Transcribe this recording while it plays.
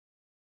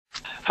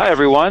Hi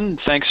everyone,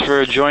 thanks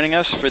for joining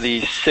us for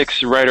the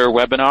 6th Writer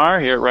webinar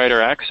here at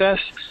Writer Access.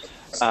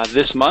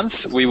 This month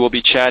we will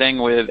be chatting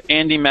with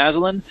Andy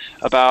Maslen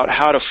about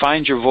how to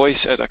find your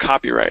voice as a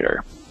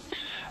copywriter.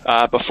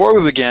 Before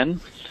we begin,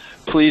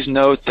 please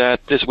note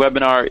that this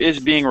webinar is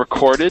being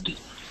recorded.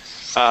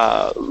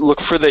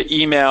 Look for the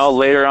email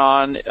later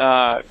on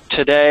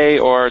today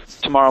or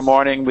tomorrow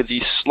morning with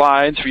these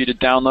slides for you to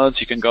download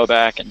so you can go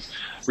back and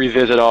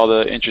revisit all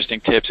the interesting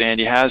tips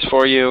Andy has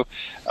for you.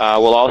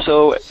 We'll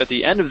also, at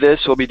the end of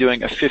this, we'll be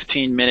doing a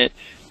 15-minute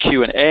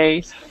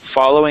Q&A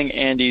following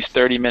Andy's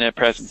 30-minute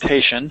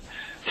presentation.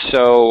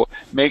 So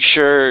make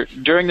sure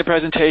during the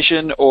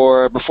presentation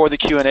or before the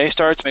Q&A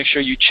starts, make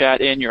sure you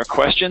chat in your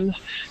questions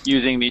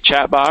using the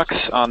chat box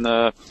on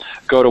the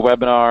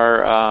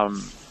GoToWebinar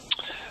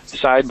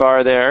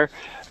sidebar there.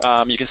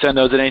 You can send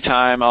those at any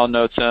time. I'll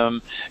note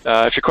them.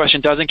 If your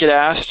question doesn't get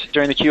asked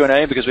during the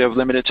Q&A because we have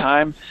limited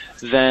time,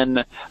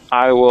 then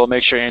I will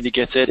make sure Andy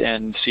gets it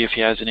and see if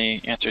he has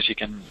any answers he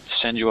can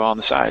send you all on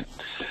the side.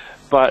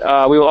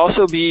 But we will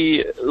also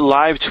be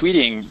live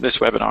tweeting this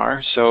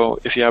webinar, so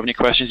if you have any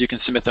questions, you can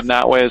submit them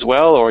that way as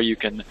well, or you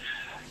can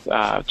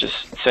just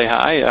say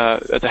hi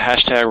at the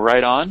hashtag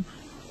 #WriteOn.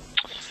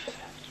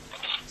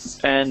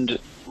 And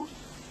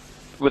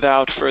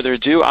without further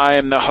ado, I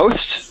am the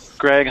host,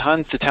 Greg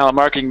Hunt, the Talent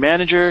Marketing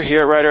Manager here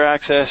at Writer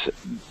Access.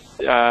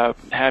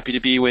 Happy to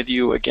be with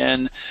you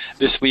again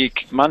this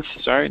month.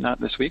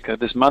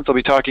 This month I'll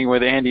be talking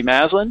with Andy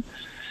Maslen.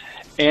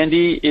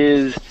 Andy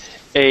is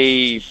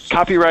a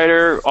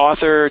copywriter,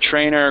 author,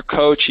 trainer,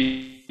 coach.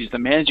 He's the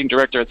Managing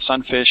Director at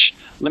Sunfish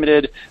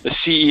Limited, the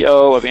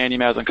CEO of Andy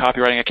Maslen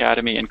Copywriting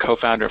Academy, and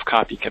co-founder of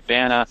Copy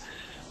Cabana.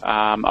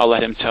 I'll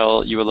let him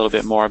tell you a little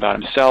bit more about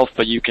himself,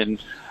 but you can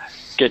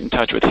get in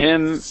touch with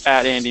him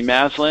at Andy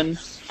Maslen.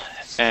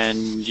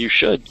 And you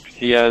should.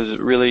 He has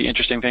really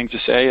interesting things to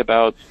say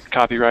about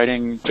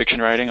copywriting,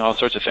 fiction writing, all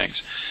sorts of things.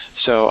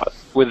 So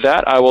with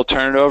that, I will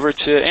turn it over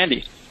to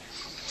Andy.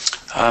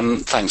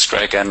 Thanks,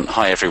 Greg, and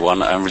hi,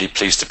 everyone. I'm really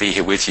pleased to be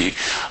here with you.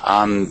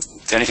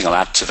 The only thing I'll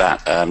add to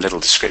that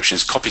little description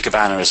is Copy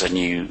Cabana is a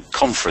new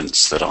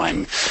conference that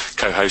I'm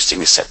co-hosting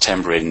this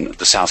September in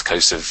the south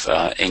coast of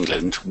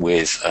England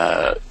with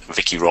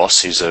Vicky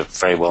Ross, who's a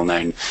very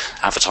well-known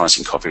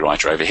advertising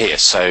copywriter over here.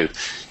 So,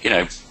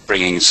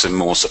 bringing some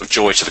more sort of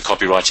joy to the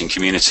copywriting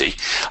community.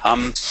 A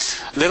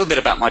little bit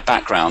about my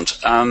background.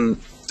 I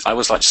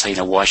always like to say,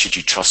 why should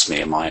you trust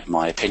me and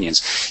my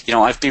opinions?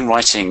 I've been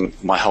writing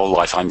my whole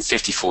life. I'm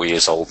 54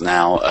 years old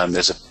now.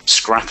 There's a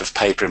scrap of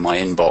paper in my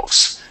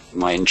inbox,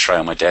 my intro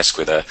on my desk,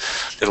 with a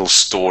little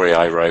story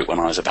I wrote when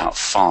I was about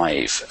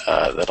 5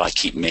 that I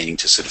keep meaning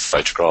to sort of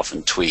photograph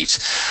and tweet.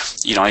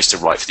 I used to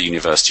write for the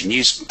university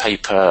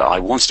newspaper. I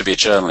wanted to be a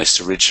journalist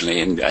originally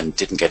and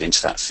didn't get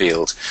into that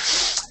field,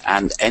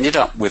 and ended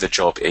up with a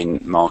job in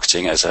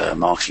marketing as a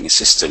marketing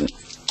assistant,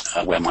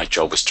 where my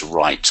job was to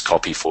write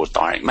copy for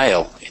direct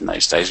mail. In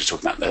those days, we're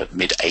talking about the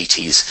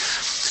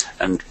mid-80s,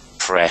 and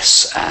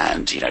press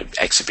and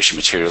exhibition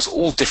materials,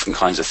 all different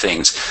kinds of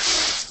things.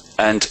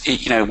 And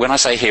when I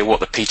say here what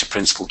the Peter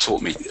Principle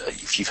taught me,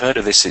 if you've heard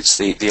of this, it's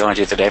the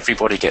idea that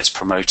everybody gets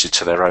promoted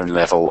to their own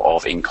level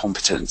of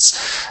incompetence.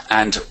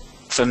 And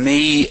for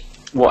me,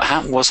 what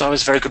happened was I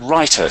was a very good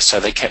writer, so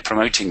they kept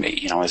promoting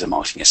me. I was a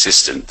marketing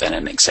assistant, then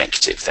an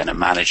executive, then a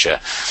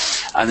manager.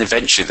 And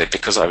eventually,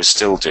 because I was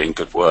still doing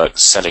good work,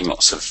 selling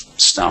lots of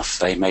stuff,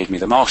 they made me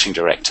the marketing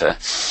director.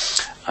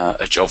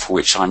 A job for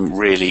which I'm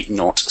really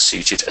not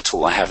suited at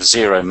all. I have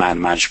 0 man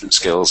management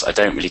skills. I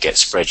don't really get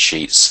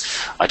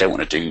spreadsheets. I don't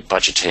want to do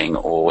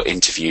budgeting or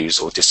interviews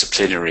or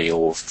disciplinary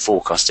or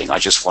forecasting. I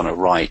just want to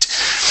write.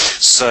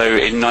 So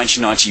in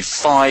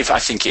 1995, I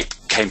think it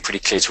became pretty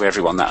clear to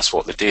everyone that's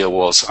what the deal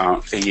was.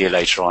 A year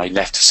later, I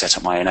left to set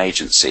up my own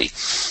agency.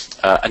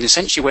 And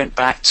essentially went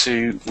back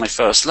to my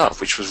first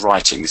love, which was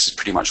writing. This is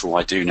pretty much all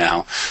I do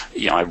now.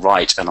 I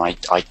write and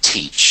I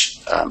teach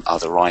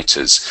other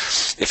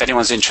writers. If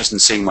anyone's interested in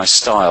seeing my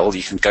style,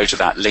 you can go to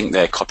that link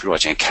there,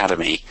 Copywriting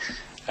Academy,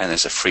 and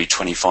there's a free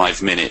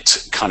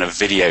 25-minute kind of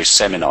video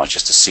seminar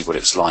just to see what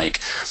it's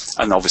like.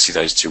 And obviously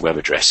those 2 web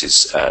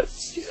addresses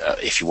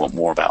if you want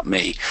more about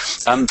me.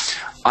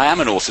 I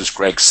am an author, as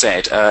Greg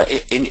said,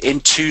 in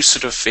 2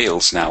 sort of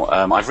fields now.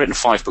 I've written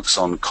 5 books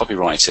on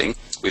copywriting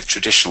with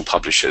traditional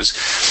publishers,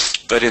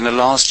 but in the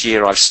last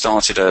year I've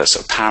started a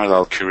sort of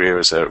parallel career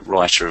as a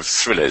writer of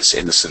thrillers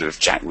in the sort of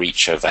Jack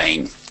Reacher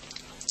vein.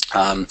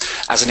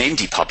 As an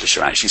indie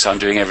publisher, actually, so I'm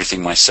doing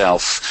everything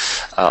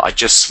myself. I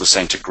just was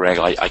saying to Greg,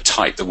 I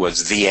typed the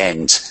words "the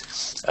end"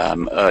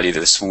 earlier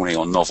this morning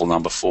on novel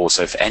number 4.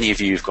 So if any of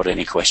you have got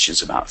any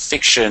questions about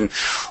fiction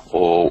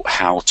or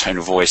how tone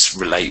of voice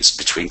relates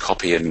between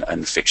copy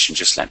and fiction,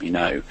 just let me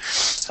know.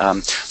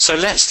 So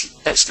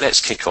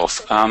let's kick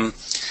off.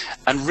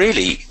 And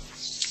really,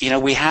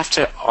 we have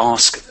to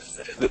ask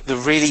the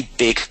really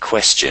big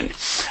question,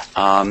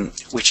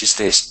 which is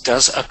this: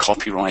 does a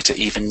copywriter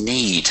even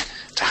need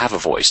to have a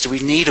voice? Do we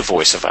need a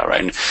voice of our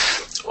own?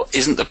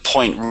 Isn't the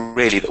point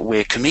really that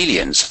we're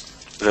chameleons,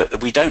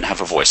 that we don't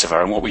have a voice of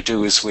our own? What we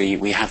do is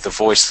we have the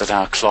voice that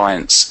our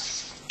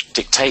clients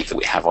dictate that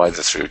we have,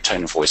 either through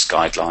tone of voice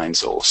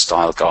guidelines or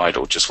style guide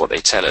or just what they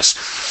tell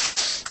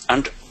us?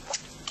 And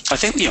I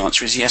think the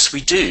answer is yes,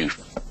 we do.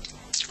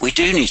 We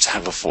do need to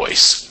have a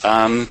voice.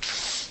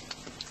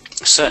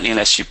 Certainly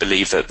unless you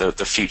believe that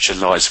the future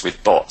lies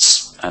with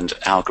bots and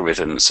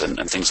algorithms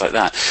and things like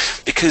that.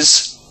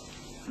 Because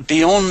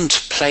beyond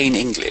plain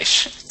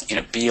English,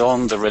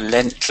 beyond the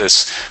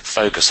relentless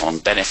focus on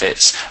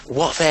benefits,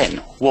 what then?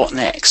 What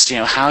next?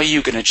 How are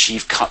you going to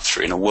achieve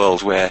cut-through in a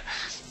world where,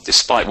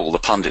 despite what all the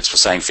pundits were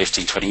saying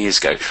 15, 20 years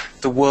ago,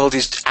 the world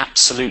is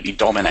absolutely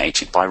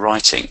dominated by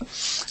writing?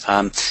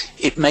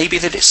 It may be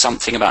that it's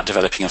something about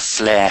developing a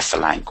flair for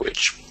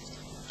language.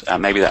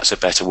 Maybe that's a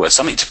better word,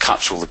 something to cut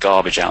through all the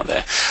garbage out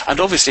there. And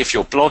obviously, if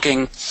you're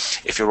blogging,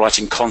 if you're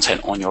writing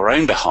content on your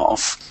own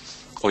behalf,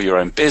 or your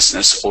own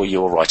business, or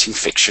you're writing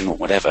fiction or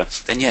whatever,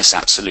 then yes,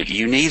 absolutely.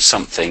 You need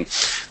something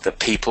that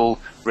people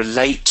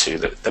relate to,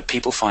 that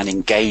people find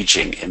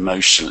engaging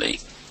emotionally.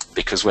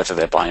 Because whether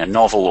they're buying a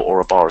novel or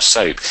a bar of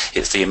soap,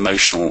 it's the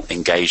emotional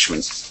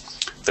engagement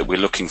that we're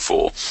looking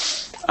for.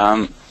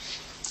 I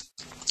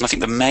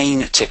think the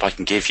main tip I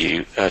can give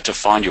you to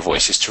find your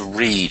voice is to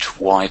read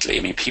widely.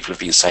 I mean, people have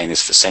been saying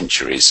this for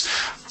centuries.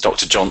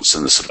 Dr.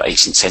 Johnson, the sort of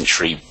 18th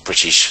century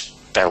British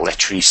belles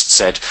lettriste,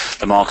 said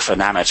the mark of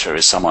an amateur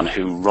is someone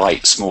who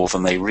writes more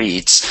than they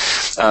read.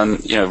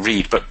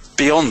 But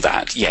beyond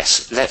that,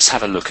 yes, let's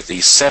have a look at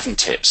these 7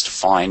 tips to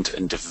find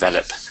and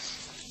develop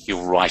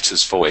your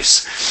writer's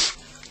voice.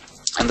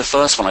 And the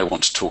first one I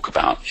want to talk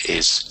about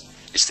is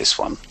this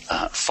one,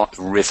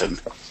 rhythm.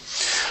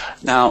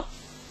 Now,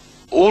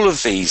 all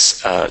of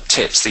these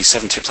tips, these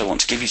 7 tips I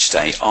want to give you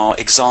today, are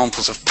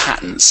examples of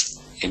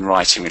patterns in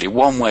writing, really,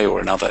 one way or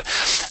another.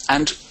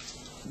 And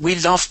we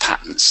love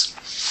patterns.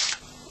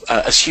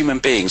 As human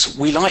beings,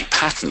 we like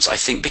patterns, I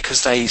think,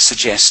 because they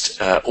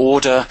suggest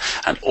order,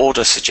 and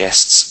order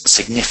suggests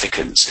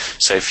significance.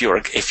 So if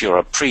you're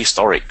a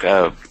prehistoric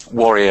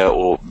warrior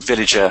or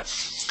villager,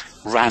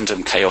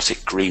 random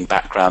chaotic green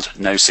background,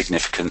 no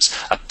significance.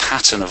 A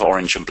pattern of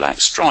orange and black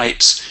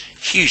stripes,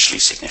 hugely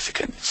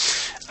significant.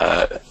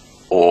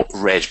 Or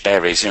red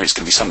berries, it's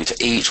going to be something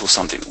to eat or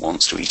something that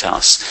wants to eat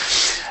us.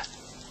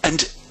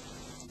 And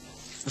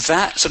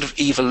that sort of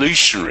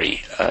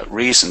evolutionary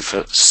reason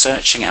for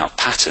searching out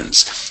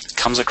patterns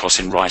comes across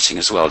in writing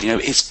as well.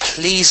 It's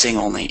pleasing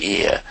on the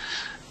ear.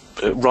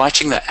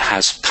 Writing that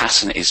has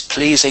pattern is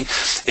pleasing.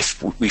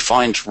 If we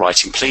find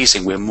writing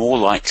pleasing, we're more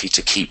likely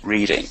to keep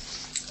reading.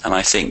 And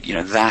I think,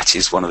 that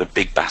is one of the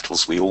big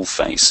battles we all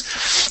face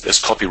as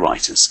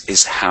copywriters,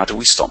 is how do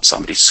we stop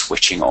somebody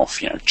switching off,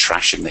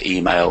 trashing the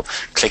email,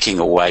 clicking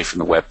away from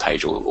the web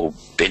page, or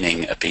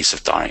binning a piece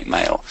of direct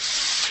mail.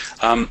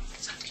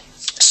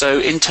 So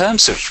in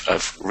terms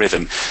of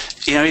rhythm,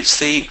 it's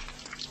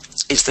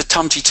the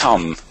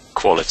tum-ti-tum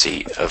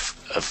quality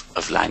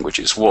of language.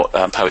 It's what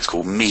poets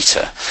call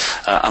meter.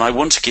 And I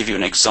want to give you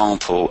an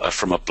example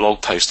from a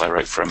blog post I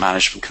wrote for a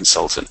management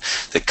consultant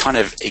that kind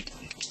of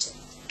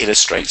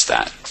illustrates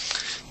that.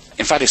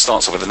 In fact, it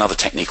starts off with another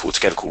technique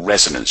altogether called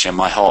resonance.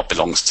 My heart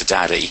belongs to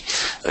Daddy,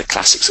 the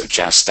classics of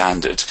jazz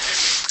standard.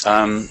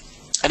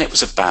 And it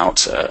was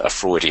about a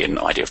Freudian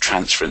idea of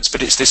transference.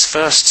 But it's this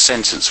first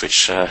sentence,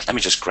 which, let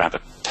me just grab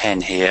a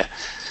pen here.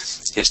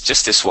 It's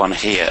just this one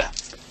here.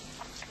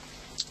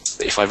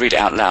 If I read it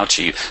out loud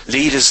to you,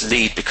 leaders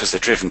lead because they're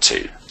driven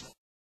to.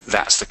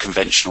 That's the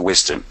conventional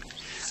wisdom.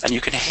 And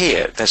you can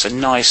hear there's a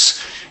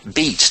nice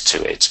beat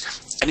to it.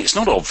 And it's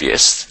not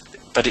obvious,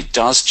 but it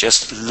does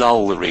just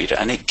lull the reader,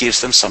 and it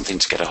gives them something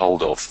to get a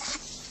hold of.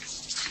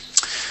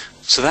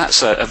 So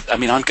that's, I'm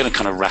going to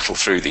kind of rattle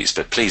through these,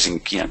 but please, in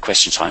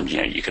question time,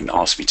 you can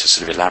ask me to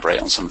sort of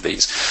elaborate on some of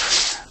these.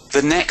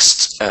 The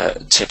next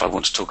tip I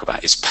want to talk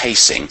about is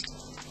pacing.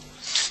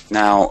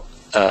 Now,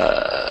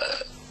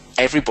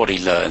 everybody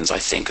learns, I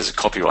think, as a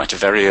copywriter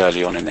very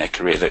early on in their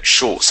career that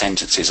short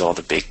sentences are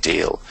the big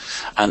deal.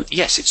 And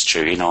yes, it's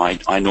true.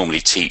 I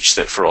normally teach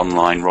that for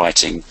online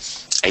writing,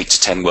 8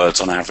 to 10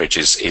 words on average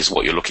is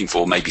what you're looking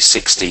for, maybe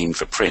 16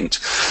 for print.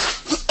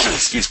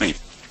 Excuse me.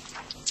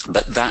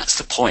 But that's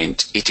the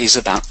point. It is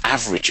about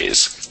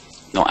averages,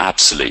 not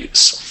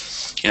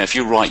absolutes. If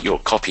you write your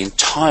copy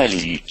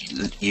entirely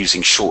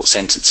using short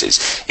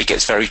sentences, it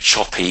gets very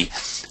choppy,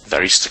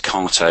 very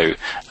staccato.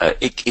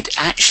 It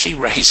actually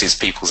raises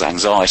people's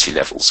anxiety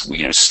levels,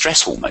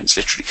 stress hormones,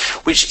 literally,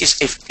 which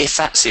is, if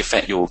that's the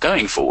effect you're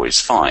going for, is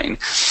fine.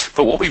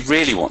 But what we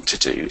really want to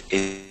do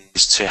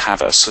is to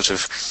have a sort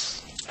of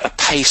a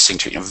pacing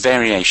to it,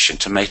 variation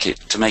to make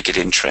it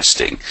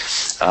interesting.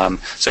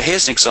 So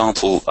here's an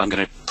example I'm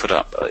going to put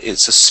up.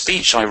 It's a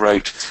speech I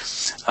wrote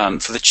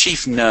for the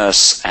chief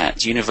nurse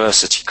at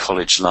University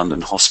College London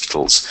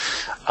Hospitals.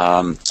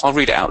 I'll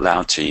read it out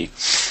loud to you.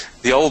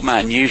 The old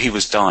man knew he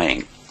was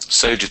dying.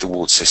 So did the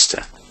ward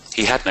sister.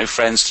 He had no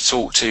friends to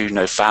talk to,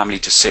 no family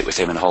to sit with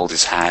him and hold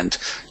his hand,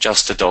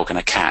 just a dog and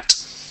a cat.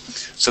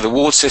 So the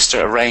ward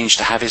sister arranged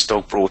to have his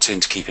dog brought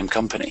in to keep him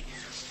company.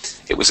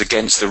 It was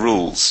against the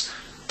rules,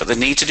 but the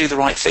need to do the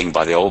right thing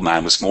by the old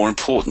man was more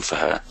important for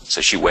her,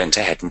 so she went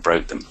ahead and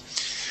broke them.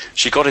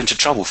 She got into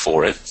trouble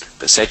for it,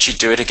 but said she'd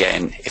do it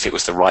again if it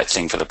was the right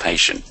thing for the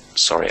patient.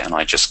 Sorry, and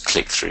I just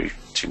clicked through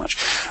too much.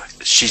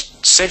 She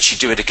said she'd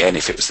do it again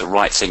if it was the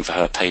right thing for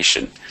her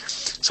patient.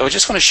 So I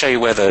just want to show you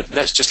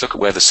let's just look at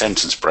where the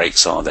sentence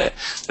breaks are there.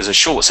 There's a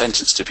short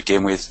sentence to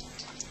begin with,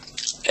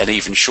 an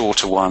even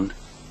shorter one,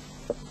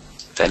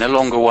 then a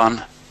longer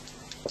one,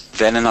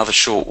 then another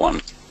short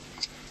one,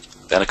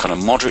 then a kind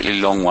of moderately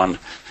long one,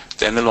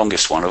 then the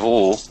longest one of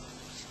all,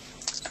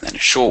 and then a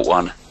short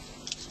one,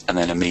 and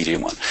then a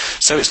medium one.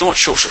 So it's not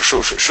short,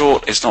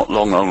 it's not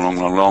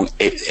long.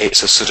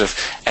 It's a sort of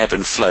ebb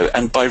and flow.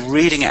 And by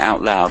reading it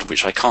out loud,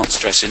 which I can't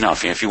stress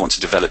enough, if you want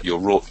to develop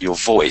your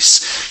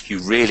voice, you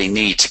really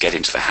need to get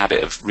into the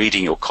habit of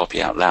reading your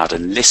copy out loud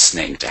and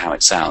listening to how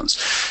it sounds.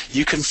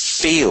 You can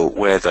feel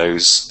where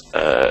those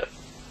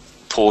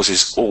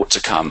pauses ought to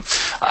come.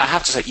 I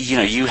have to say,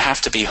 you have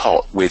to be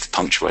hot with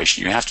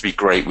punctuation. You have to be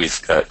great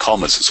with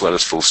commas as well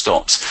as full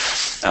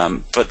stops.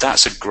 But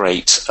that's a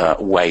great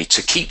way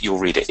to keep your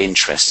reader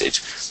interested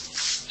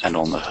and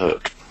on the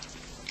hook.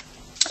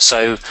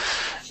 So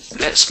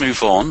let's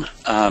move on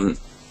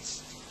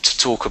to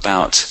talk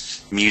about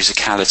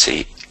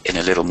musicality in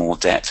a little more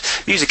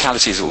depth.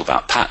 Musicality is all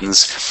about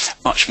patterns,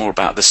 much more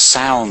about the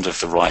sound of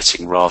the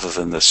writing rather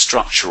than the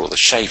structure or the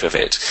shape of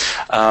it.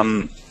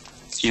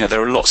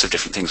 There are lots of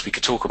different things we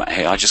could talk about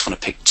here. I just want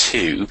to pick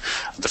two.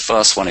 The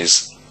first one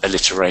is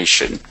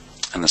alliteration,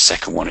 and the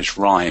second one is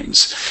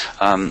rhymes.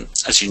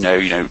 As you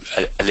know,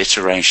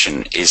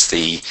 alliteration is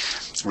the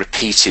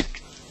repeated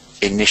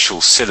initial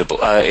syllable,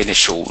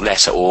 initial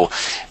letter, or,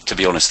 to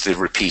be honest, the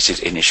repeated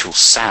initial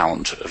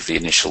sound of the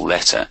initial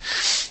letter.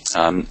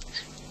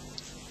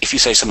 If you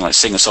say something like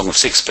 "sing a song of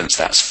sixpence,"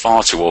 that's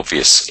far too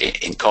obvious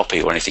in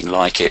copy or anything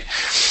like it.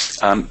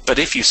 But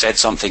if you said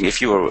something,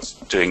 if you were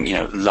doing,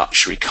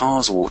 luxury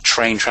cars or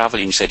train travel,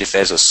 and you said, "If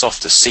there's a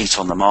softer seat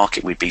on the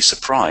market, we'd be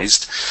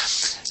surprised,"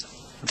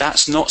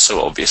 that's not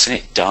so obvious, and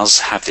it does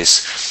have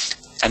this,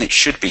 and it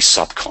should be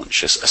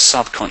subconscious, a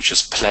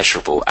subconscious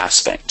pleasurable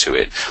aspect to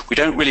it. We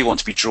don't really want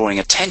to be drawing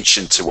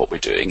attention to what we're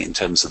doing in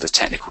terms of the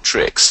technical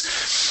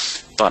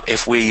tricks, but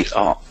if we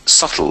are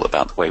subtle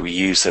about the way we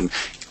use them,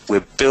 we're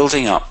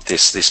building up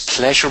this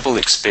pleasurable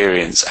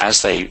experience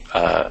as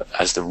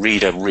the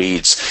reader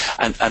reads,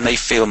 and they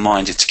feel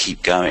minded to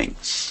keep going.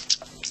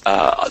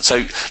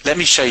 So let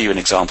me show you an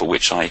example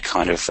which I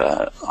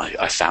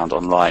I found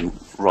online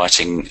when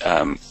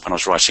I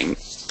was writing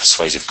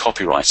persuasive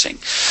copywriting.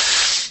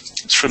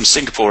 It's from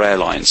Singapore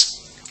Airlines.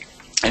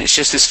 And it's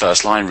just this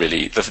first line,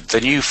 really.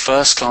 The new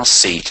first-class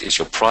seat is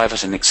your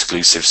private and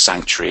exclusive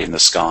sanctuary in the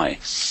sky.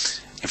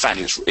 In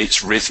fact,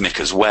 it's rhythmic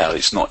as well.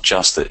 It's not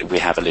just that we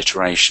have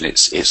alliteration.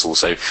 It's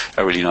also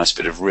a really nice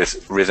bit of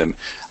rhythm.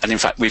 And in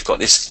fact, we've got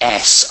this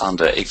S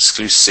under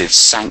exclusive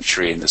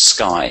sanctuary in the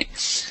sky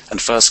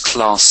and first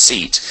class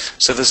seat.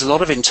 So there's a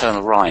lot of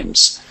internal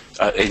rhymes,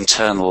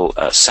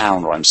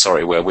 sound rhymes,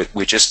 where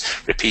we're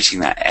just repeating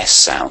that S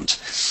sound.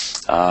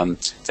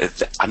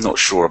 I'm not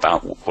sure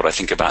about what I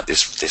think about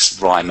this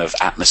rhyme of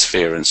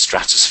atmosphere and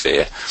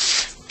stratosphere,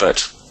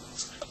 but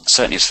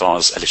certainly as far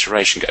as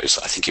alliteration goes,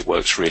 I think it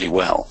works really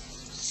well.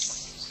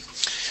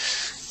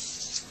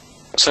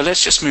 So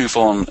let's just move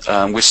on.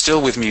 We're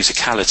still with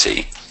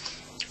musicality,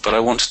 but I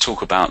want to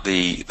talk about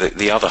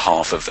the other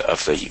half of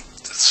the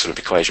sort of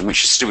equation,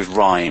 which is to do with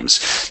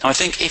rhymes. Now, I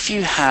think if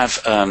you have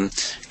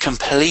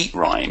complete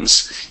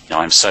rhymes,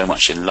 I'm so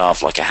much in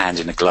love, like a hand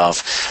in a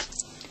glove,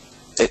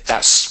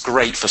 that's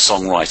great for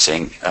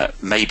songwriting,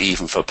 maybe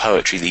even for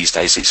poetry these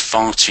days. It's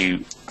far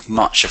too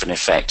much of an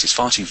effect. It's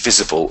far too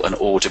visible and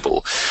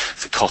audible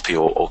for copy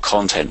or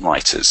content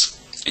writers,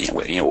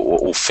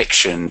 or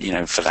fiction,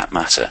 for that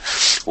matter,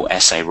 or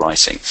essay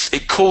writing.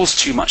 It calls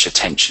too much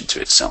attention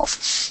to itself.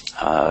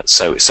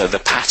 So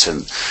the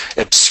pattern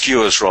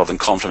obscures rather than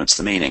complements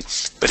the meaning.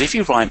 But if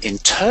you rhyme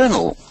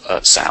internal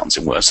sounds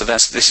in words, so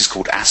this is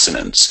called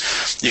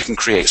assonance, you can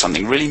create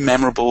something really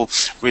memorable,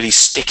 really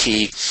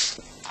sticky.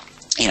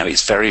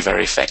 It's very,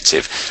 very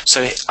effective.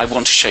 So I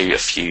want to show you a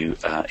few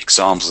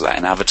examples of that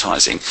in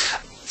advertising.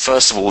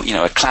 First of all,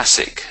 a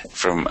classic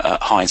from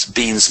Heinz,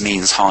 beans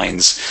means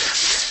Heinz.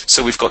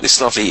 So we've got this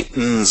lovely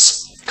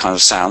n's kind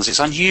of sounds. It's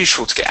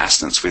unusual to get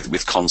assonance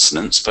with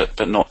consonants,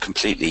 but not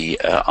completely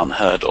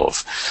unheard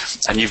of.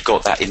 And you've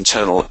got that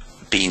internal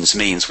beans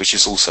means, which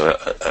is also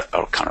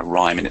a kind of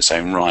rhyme in its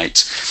own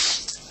right.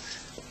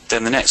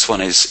 Then the next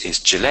one is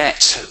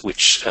Gillette,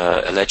 which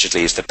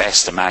allegedly is the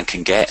best a man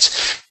can get.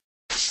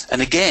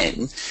 And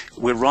again,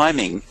 we're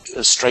rhyming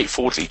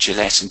straightforwardly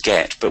Gillette and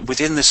get, but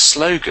within the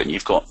slogan,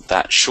 you've got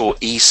that short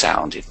E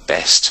sound in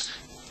best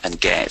and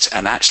get,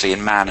 and actually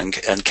in man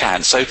and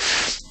can. So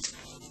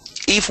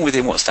even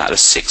within what's that, a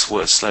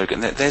 6-word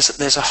slogan,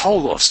 there's a whole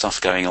lot of stuff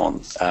going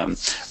on.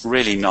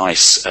 Really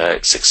nice,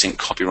 succinct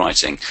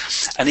copywriting.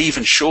 And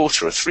even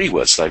shorter, a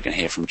 3-word slogan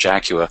here from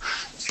Jaguar,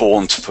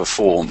 born to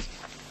perform,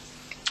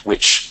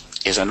 which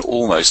is an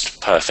almost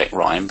perfect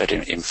rhyme, but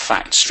in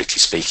fact, strictly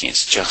speaking,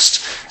 it's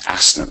just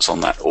assonance on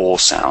that or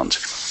sound.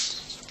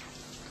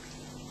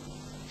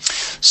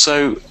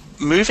 So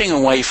moving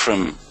away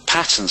from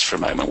patterns for a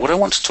moment, what I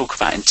want to talk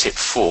about in tip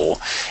 4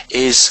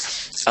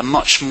 is a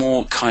much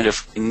more kind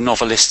of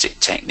novelistic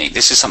technique.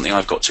 This is something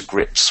I've got to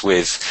grips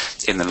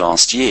with in the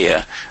last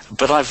year,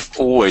 but I've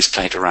always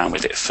played around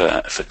with it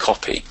for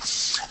copy.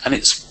 And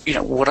it's,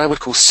 what I would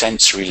call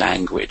sensory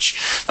language.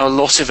 Now, a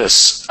lot of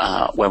us,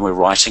 when we're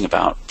writing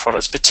about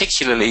products,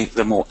 particularly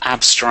the more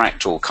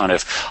abstract or kind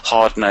of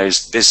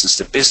hard-nosed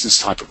business-to-business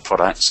type of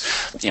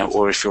products,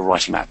 or if you're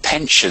writing about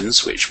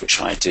pensions, which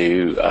I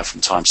do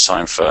from time to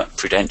time for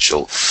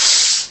Prudential,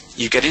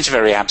 you get into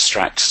very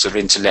abstract, sort of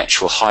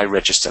intellectual,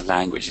 high-register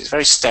language. It's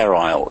very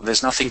sterile.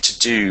 There's nothing to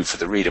do for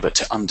the reader but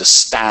to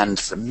understand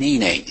the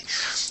meaning,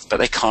 but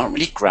they can't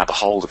really grab a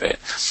hold of it.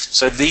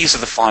 So these are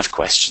the 5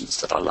 questions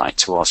that I like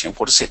to ask.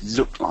 What does it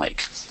look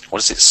like? What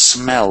does it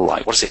smell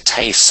like? What does it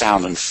taste,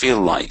 sound, and feel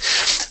like?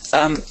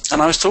 And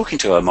I was talking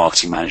to a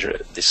marketing manager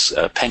at this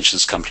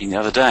pensions company the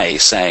other day,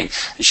 and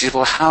she said,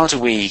 "Well, how do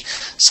we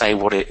say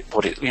what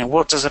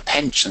does a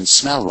pension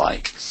smell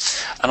like?"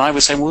 And I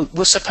was saying,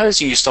 well,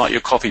 supposing you start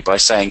your copy by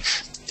saying,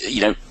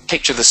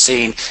 picture the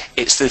scene.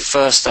 It's the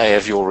first day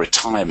of your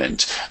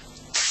retirement.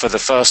 For the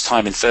first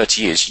time in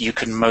 30 years, you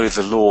can mow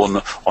the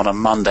lawn on a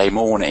Monday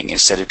morning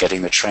instead of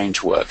getting the train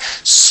to work.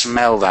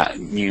 Smell that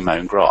new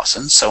mown grass,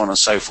 and so on and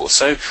so forth.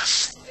 So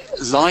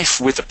life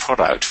with the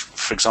product,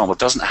 for example,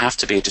 doesn't have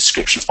to be a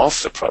description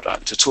of the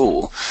product at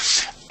all.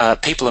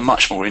 People are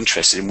much more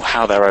interested in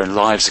how their own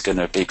lives are going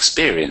to be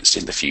experienced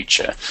in the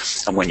future.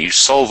 And when you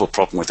solve a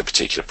problem with a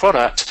particular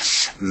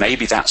product,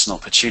 maybe that's an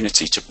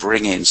opportunity to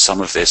bring in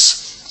some of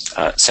this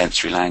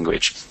sensory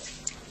language.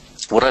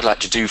 What I'd like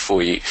to do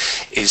for you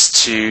is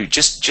to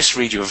just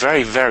read you a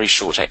very, very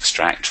short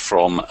extract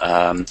from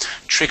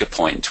Trigger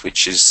Point,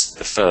 which is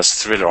the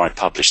first thriller I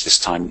published this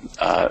time,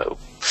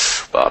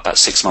 about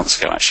 6 months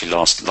ago, actually,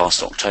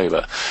 last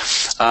October.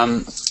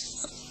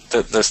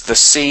 The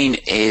scene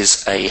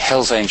is a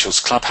Hells Angels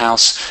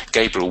clubhouse.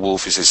 Gabriel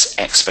Wolf is this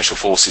ex-Special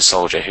Forces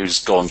soldier who's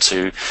gone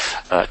to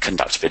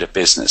conduct a bit of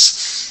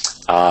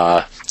business.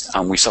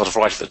 And we sort of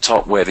right at the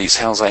top where these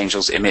Hells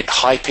Angels emit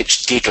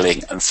high-pitched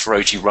giggling and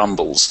throaty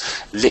rumbles,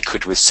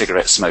 liquid with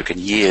cigarette smoke and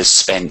years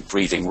spent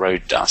breathing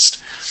road dust.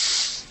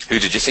 Who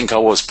did you think I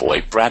was,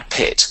 boy? Brad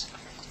Pitt.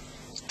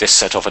 This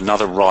set off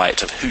another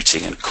riot of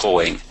hooting and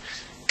cawing.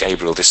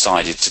 Gabriel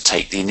decided to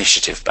take the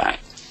initiative back.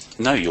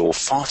 No, you're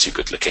far too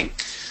good-looking.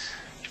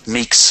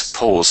 Meeks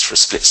paused for a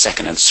split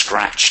second and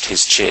scratched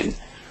his chin.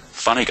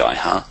 Funny guy,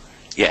 huh?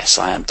 Yes,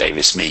 I am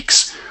Davis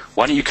Meeks.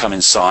 Why don't you come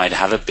inside,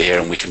 have a beer,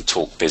 and we can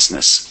talk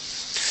business?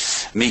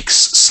 Meeks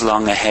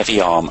slung a heavy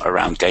arm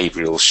around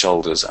Gabriel's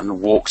shoulders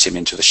and walked him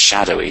into the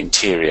shadowy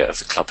interior of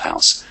the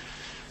clubhouse.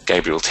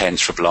 Gabriel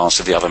tensed for a blast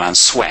of the other man's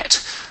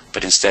sweat,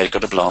 but instead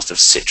got a blast of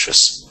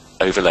citrus,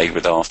 overlaid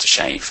with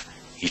aftershave.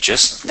 You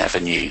just never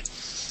knew.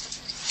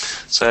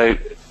 So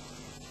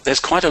there's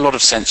quite a lot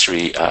of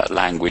sensory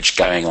language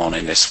going on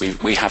in this.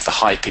 We have the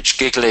high-pitched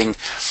giggling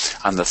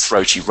and the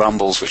throaty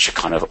rumbles, which are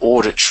kind of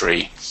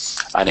auditory,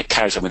 and it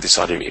carries on with this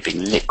idea of it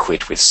being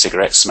liquid with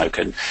cigarette smoke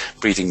and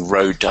breathing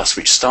road dust,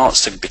 which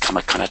starts to become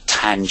a kind of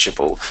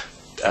tangible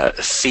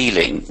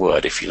feeling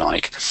word, if you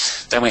like.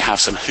 Then we have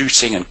some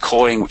hooting and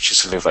cawing, which is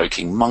sort of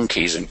evoking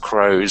monkeys and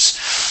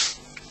crows.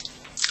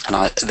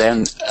 And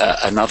then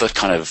another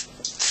kind of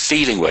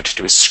feeling word to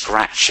do with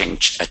scratching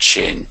a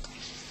chin.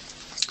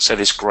 So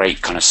this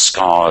great kind of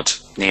scarred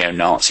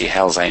neo-Nazi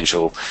Hells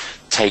Angel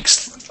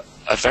takes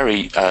a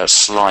very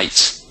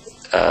slight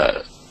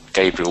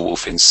Gabriel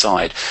Wolf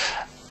inside,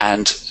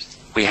 and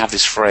we have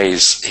this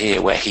phrase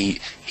here where he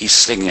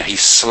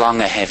slung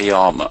a heavy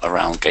arm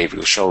around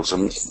Gabriel's shoulders,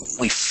 and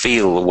we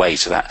feel the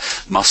weight of that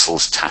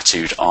muscles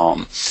tattooed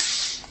arm.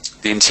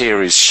 The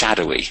interior is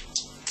shadowy,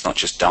 not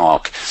just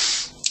dark,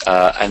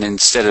 and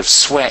instead of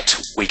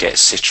sweat we get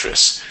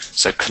citrus.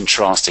 So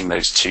contrasting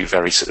those two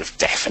very sort of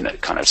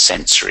definite kind of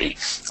sensory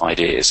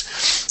ideas.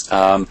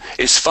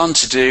 It's fun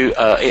to do.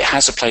 It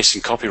has a place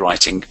in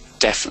copywriting,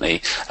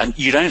 definitely. And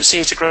you don't see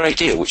it a great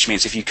deal, which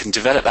means if you can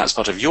develop that as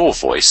part of your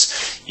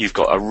voice, you've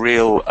got a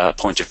real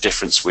point of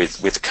difference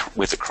with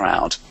the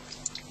crowd.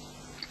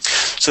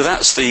 So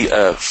that's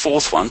the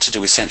fourth one, to do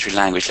with sensory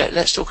language.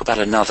 Let's talk about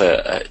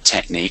another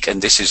technique,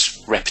 and this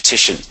is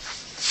repetition.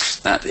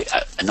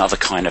 Another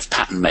kind of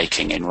pattern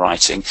making in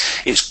writing.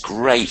 It's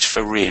great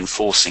for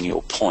reinforcing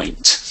your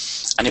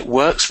point, and it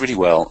works really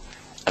well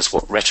as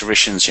what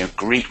rhetoricians,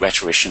 Greek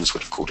rhetoricians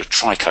would have called a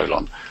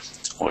tricolon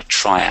or a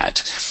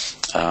triad.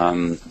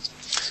 And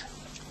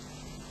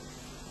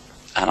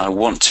I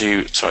want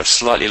to, sorry, I've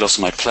slightly lost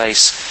my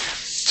place.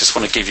 Just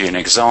want to give you an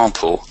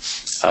example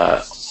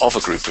of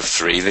a group of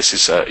three. This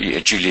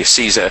is Julius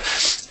Caesar,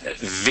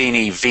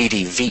 Vini,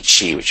 Vidi,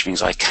 Vici, which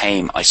means I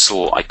came, I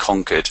saw, I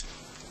conquered.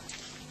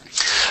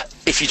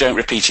 If you don't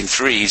repeat in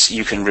threes,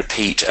 you can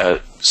repeat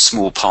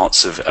small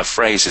parts of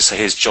phrases. So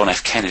here's John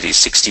F. Kennedy's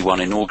 61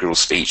 inaugural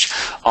speech.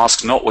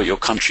 Ask not what your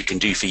country can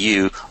do for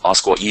you,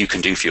 ask what you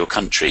can do for your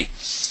country.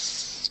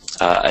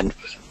 And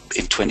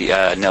in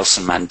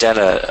Nelson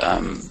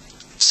Mandela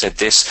said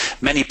this: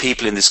 many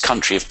people in this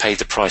country have paid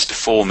the price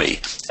before me,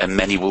 and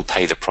many will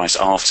pay the price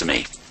after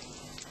me.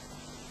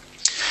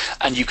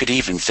 And you could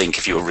even think,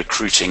 if you were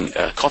recruiting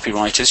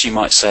copywriters, you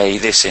might say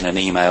this in an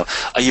email: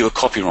 are you a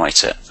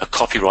copywriter? A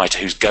copywriter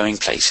who's going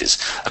places,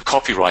 a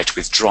copywriter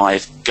with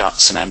drive,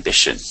 guts and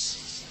ambition.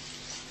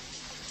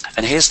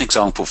 And here's an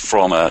example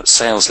from a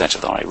sales letter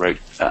that I wrote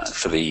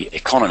for the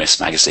Economist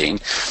magazine,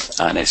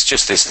 and it's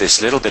just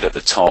this little bit at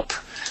the top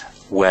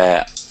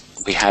where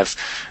we have: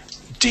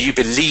 do you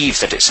believe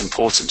that it's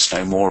important to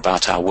know more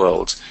about our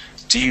world?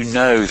 Do you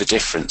know the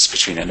difference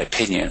between an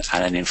opinion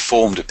and an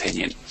informed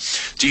opinion?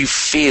 Do you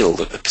feel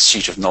that the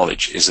pursuit of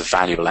knowledge is a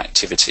valuable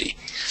activity?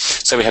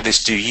 So we have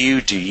this do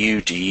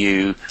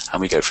you,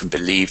 and we go from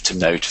believe to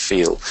know to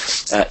feel.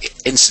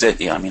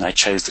 Incidentally, I mean, I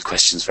chose the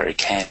questions very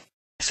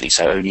carefully,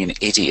 so only an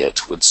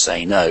idiot would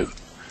say no.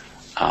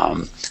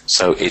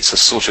 So it's a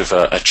sort of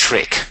a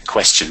trick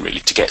question,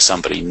 really, to get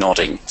somebody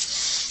nodding.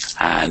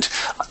 And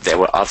there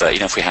were other,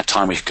 if we had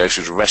time, we could go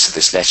through the rest of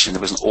this lecture, and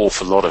there was an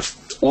awful lot of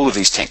all of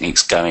these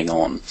techniques going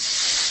on.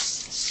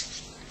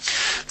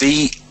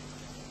 The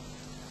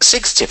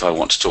sixth tip I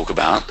want to talk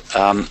about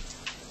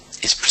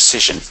is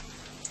precision.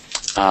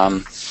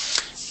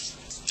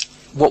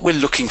 What we're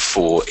looking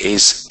for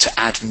is to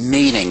add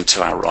meaning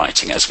to our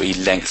writing as we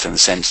lengthen the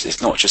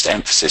sentences, not just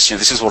emphasis.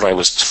 This is what I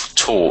was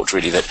taught,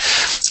 really, that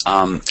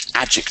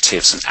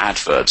adjectives and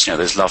adverbs,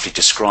 those lovely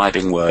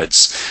describing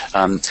words,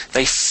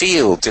 they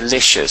feel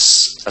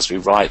delicious as we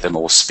write them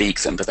or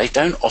speak them, but they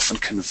don't often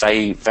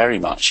convey very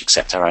much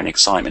except our own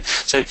excitement.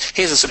 So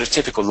here's a sort of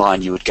typical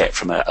line you would get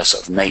from a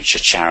sort of nature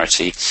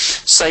charity: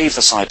 save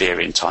the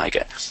Siberian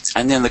tiger.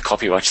 And then the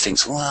copywriter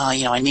thinks, well,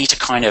 I need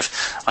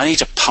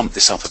to pump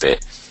this up a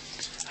bit.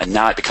 And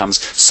now it becomes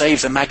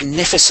save the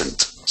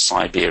magnificent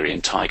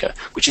Siberian tiger,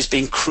 which is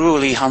being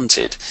cruelly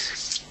hunted.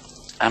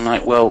 And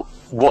like, well,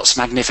 what's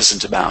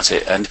magnificent about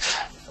it? And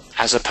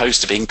as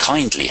opposed to being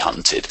kindly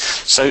hunted.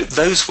 So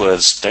those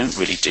words don't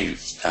really do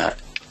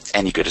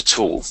any good at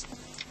all.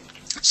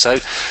 So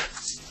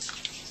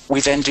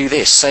we then do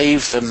this: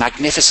 save the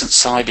magnificent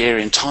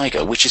Siberian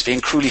tiger, which is being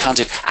cruelly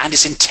hunted and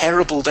is in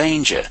terrible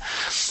danger.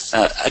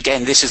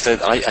 Again, this is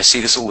I see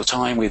this all the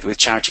time with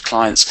charity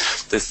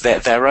clients.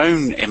 Their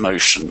own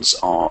emotions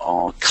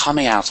are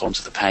coming out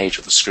onto the page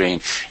or the screen.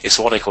 It's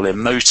what I call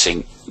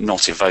emoting,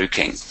 not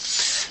evoking.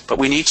 But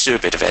we need to do a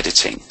bit of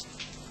editing,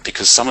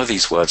 because some of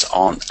these words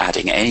aren't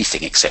adding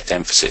anything except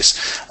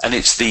emphasis. And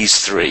it's these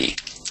three,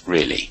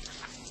 really.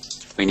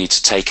 We need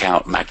to take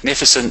out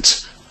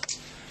magnificent,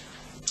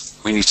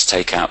 we need to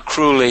take out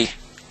cruelly,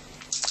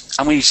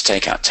 and we need to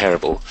take out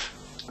terrible.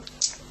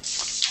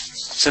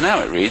 So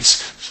now it reads: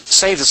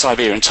 save the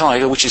Siberian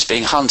tiger, which is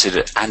being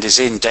hunted and is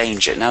in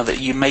danger. Now, that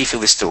you may feel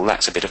this still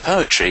lacks a bit of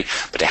poetry,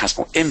 but it has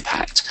more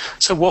impact.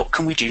 So what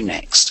can we do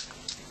next?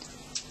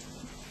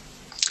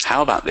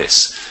 How about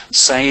this?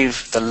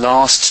 Save the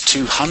last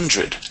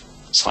 200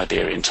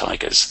 Siberian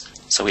tigers.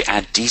 So we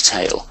add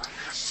detail,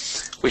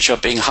 which are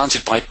being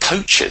hunted by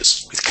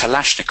poachers with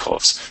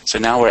Kalashnikovs. So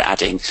now we're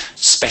adding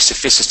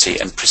specificity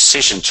and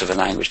precision to the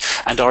language,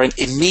 and are in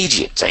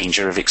immediate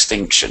danger of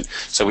extinction.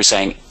 So we're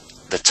saying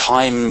the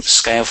time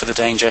scale for the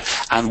danger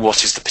and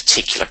what is the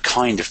particular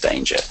kind of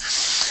danger.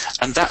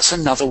 And that's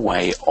another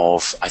way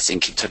of, I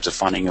think, in terms of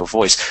finding your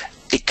voice.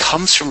 It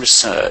comes from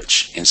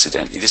research,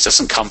 incidentally. This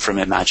doesn't come from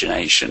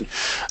imagination.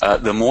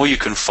 The more you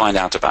can find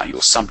out about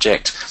your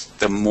subject,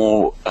 the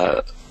more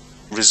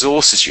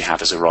resources you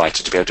have as a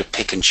writer to be able to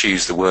pick and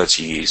choose the words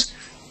you use.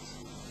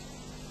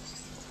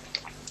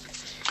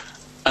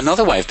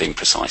 Another way of being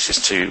precise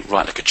is to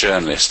write like a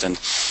journalist. And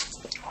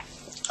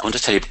I want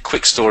to tell you a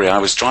quick story. I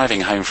was driving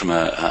home from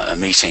a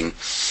meeting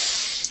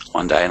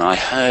one day, and I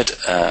heard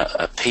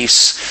a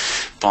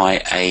piece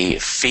by a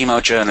female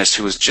journalist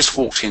who was just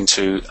walked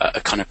into a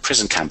kind of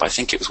prison camp. I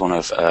think it was one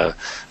of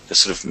the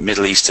sort of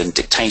Middle Eastern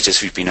dictators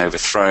who'd been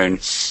overthrown.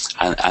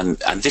 And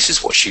this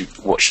is what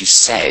she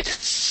said: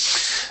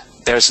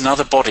 "There is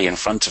another body in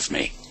front of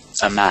me,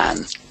 a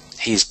man.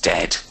 He is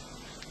dead,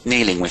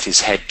 kneeling with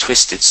his head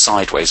twisted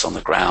sideways on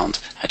the ground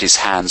and his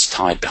hands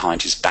tied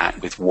behind his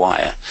back with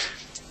wire.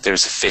 There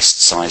is a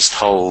fist-sized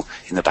hole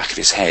in the back of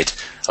his head,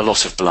 a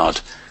lot of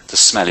blood. The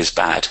smell is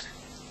bad.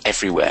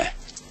 Everywhere.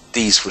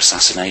 These were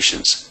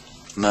assassinations,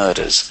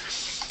 murders."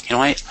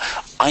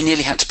 I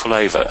nearly had to pull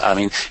over. I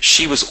mean,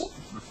 she was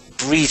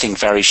breathing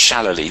very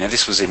shallowly.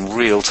 This was in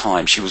real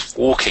time. She was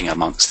walking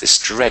amongst this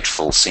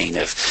dreadful scene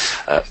of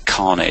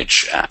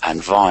carnage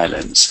and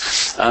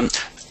violence.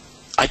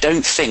 I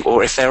don't think,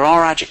 or if there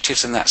are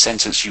adjectives in that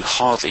sentence, you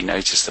hardly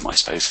notice them. I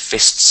suppose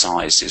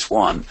fist-sized is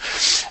one.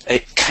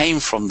 It came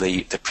from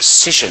the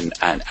precision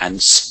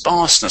and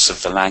sparseness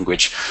of the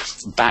language,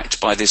 backed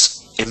by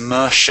this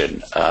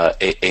immersion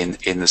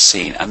in the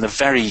scene, and the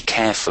very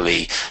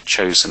carefully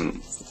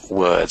chosen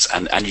words.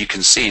 And you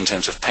can see in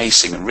terms of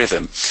pacing and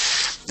rhythm.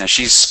 Now,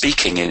 she's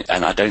speaking,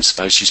 and I don't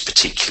suppose she's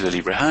particularly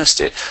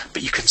rehearsed it,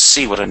 but you can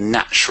see what a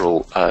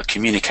natural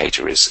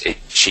communicator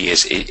she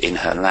is in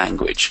her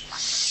language.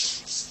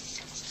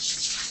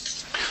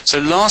 So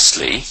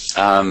lastly,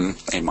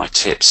 in my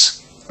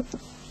tips,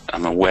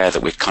 I'm aware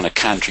that we're kind of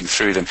cantering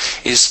through them,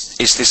 is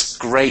this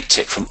great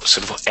tip from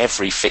sort of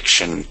every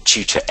fiction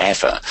tutor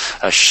ever: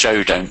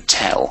 show, don't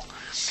tell.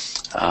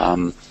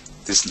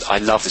 I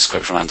love this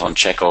quote from Anton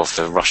Chekhov,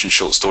 the Russian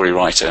short story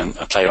writer and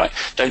a playwright.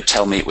 Don't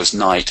tell me it was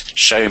night,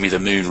 show me the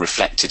moon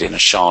reflected in a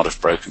shard of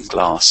broken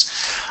glass.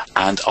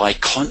 And I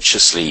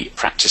consciously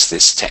practice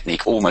this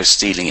technique, almost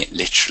stealing it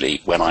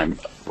literally, when I'm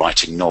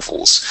writing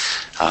novels.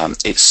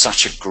 It's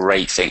such a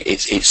great thing.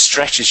 It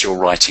stretches your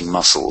writing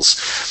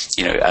muscles,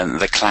 you know,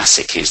 and the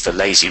classic is the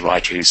lazy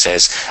writer who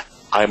says,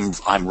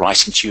 I'm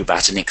writing to you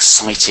about an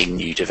exciting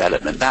new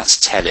development. That's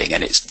telling,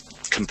 and it's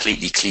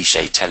completely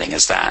cliche telling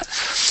as that.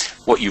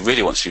 What you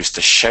really want to do is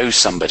to show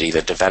somebody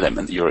the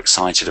development that you're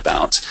excited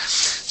about.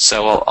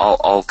 So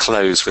I'll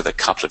close with a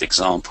couple of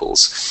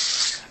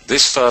examples.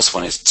 This first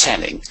one is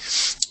telling.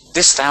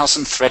 This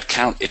 1,000 thread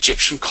count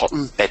Egyptian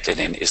cotton bed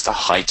linen is the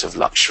height of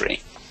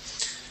luxury.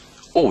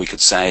 Or we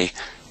could say,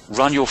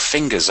 run your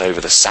fingers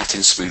over the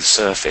satin smooth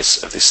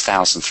surface of this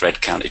 1,000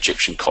 thread count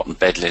Egyptian cotton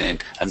bed linen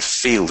and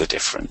feel the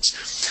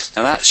difference.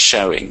 Now that's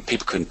showing.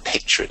 People can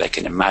picture it. They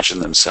can imagine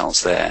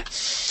themselves there.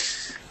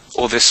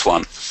 Or this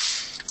one.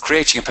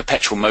 Creating a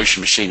perpetual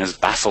motion machine has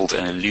baffled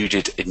and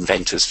eluded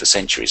inventors for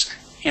centuries.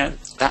 You know,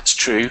 that's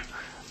true.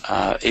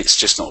 It's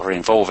just not very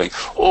involving.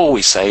 Or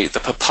we say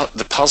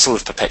the puzzle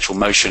of perpetual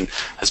motion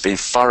has been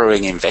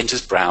furrowing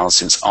inventors' brows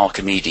since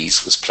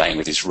Archimedes was playing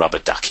with his rubber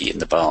ducky in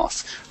the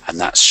bath. And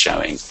that's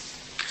showing.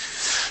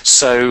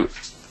 So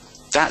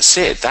that's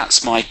it.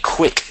 That's my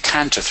quick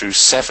canter through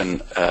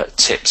 7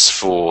 tips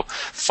for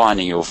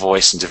finding your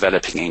voice and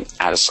developing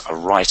as a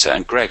writer.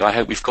 And Greg, I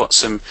hope we've got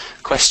some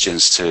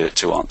questions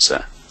to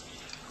answer.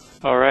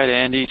 All right,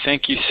 Andy,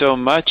 thank you so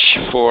much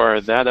for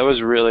that. That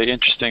was really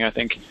interesting. I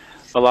think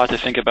a lot to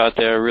think about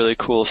there. Really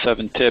cool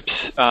 7 tips.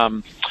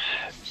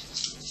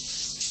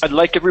 I'd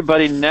like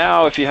everybody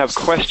now, if you have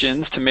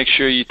questions, to make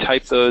sure you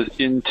type those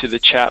into the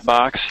chat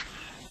box,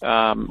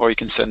 or you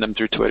can send them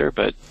through Twitter.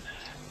 But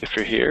if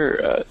you're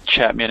here,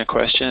 chat me in a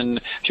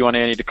question. If you want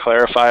Andy to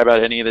clarify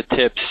about any of the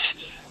tips,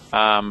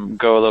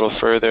 go a little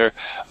further.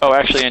 Oh,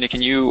 actually, Andy,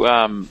 can you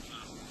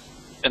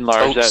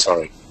enlarge that?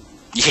 Sorry.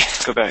 Yeah.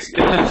 Go back.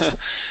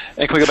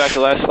 And can we go back to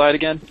the last slide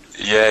again?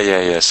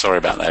 Yeah. Sorry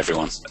about that,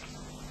 everyone.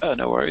 Oh,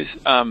 no worries.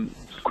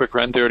 Quick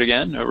run through it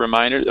again. A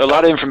reminder. A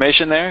lot of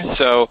information there.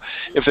 So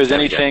if there's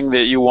anything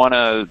that you want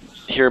to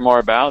hear more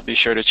about, be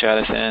sure to chat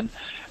us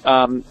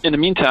in. In the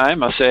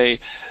meantime, I'll say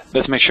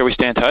let's make sure we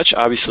stay in touch.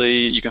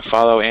 Obviously, you can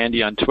follow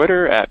Andy on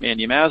Twitter at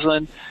Andy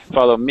Maslen.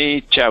 Follow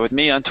me, chat with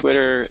me on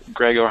Twitter,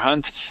 Greg or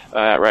Hunt,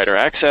 at Writer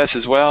Access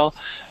as well.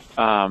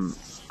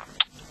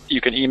 You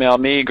can email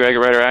me, Greg at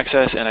Writer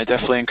Access, and I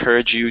definitely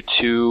encourage you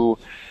to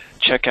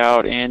check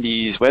out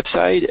Andy's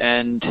website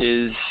and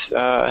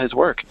his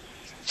work.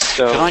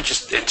 So, can I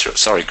just interrupt?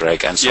 Sorry,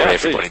 Greg, and sorry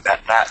everybody.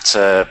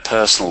 That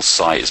personal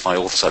site is my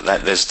author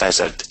site. There's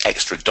an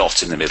extra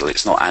dot in the middle.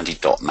 It's not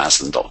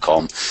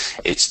andy.maslen.com.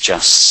 It's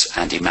just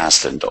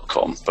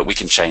andymaslen.com. But we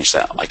can change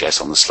that, I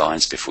guess, on the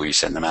slides before you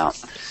send them out.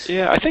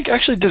 Yeah, I think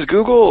actually, does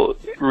Google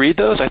read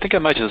those? I think I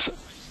might just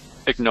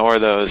ignore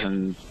those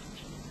and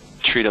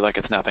treat it like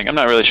it's nothing. I'm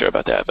not really sure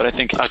about that, but I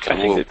think they'd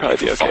probably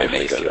be okay if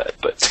they go to that.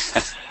 But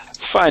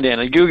find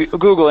Andy.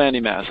 Google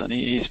Andy Maslen.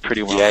 He's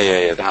pretty well.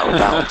 Yeah.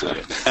 That'll do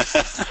it.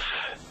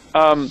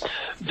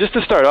 Just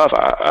to start off,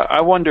 I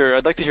wonder,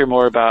 I'd like to hear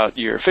more about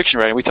your fiction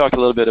writing. We talked a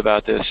little bit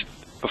about this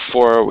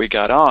before we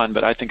got on,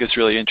 but I think it's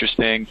really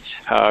interesting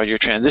how you're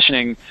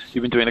transitioning.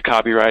 You've been doing the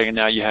copywriting, and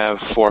now you have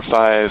 4 or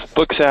 5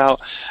 books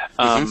out.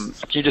 Can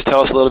you just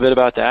tell us a little bit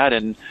about that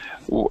and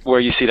where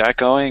you see that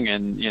going,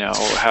 and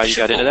how you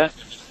got into that?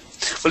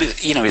 Well,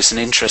 it's an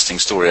interesting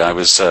story. I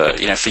was,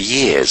 for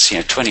years,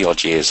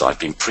 20-odd years, I've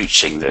been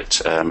preaching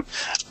that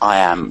I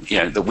am,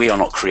 that we are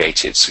not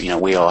creatives.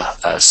 We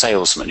are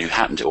salesmen who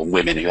happen to, or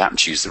women who happen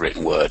to use the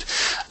written word.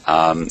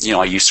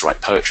 I used to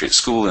write poetry at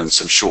school and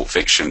some short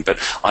fiction, but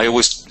I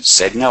always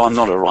said, no, I'm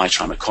not a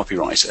writer, I'm a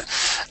copywriter.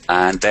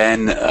 And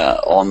then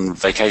on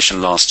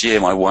vacation last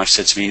year, my wife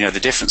said to me, the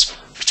difference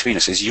between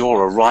us is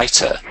you're a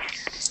writer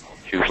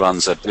who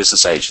runs a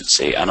business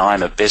agency, and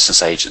I'm a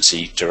business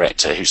agency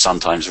director who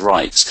sometimes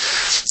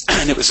writes.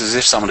 And it was as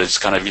if someone had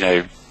kind of,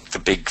 the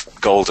big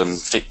golden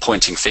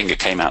pointing finger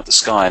came out the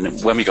sky.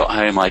 And when we got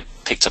home, I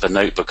picked up a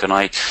notebook and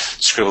I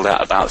scribbled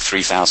out about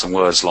 3,000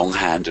 words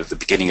longhand of the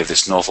beginning of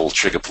this novel,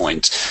 Trigger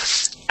Point.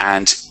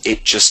 And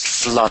it just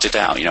flooded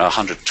out,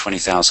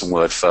 120,000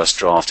 word first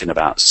draft in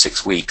about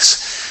 6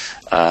 weeks.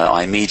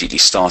 I immediately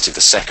started the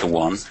second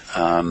one,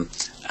 and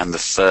the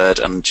third,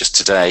 and just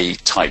today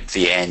typed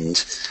the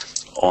end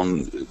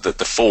on the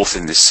 4th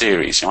in this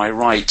series. I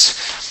write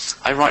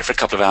for a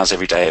couple of hours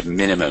every day at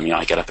minimum.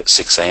 I get up at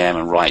 6 a.m.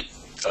 and write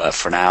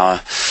for an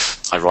hour.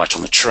 I write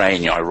on the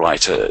train. I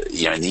write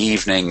in the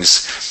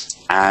evenings,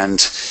 and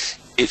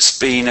it's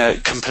been a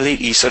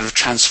completely sort of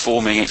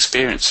transforming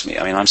experience for me.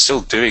 I mean, I'm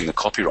still doing the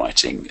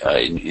copywriting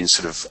in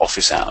sort of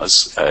office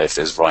hours if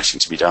there's writing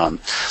to be done.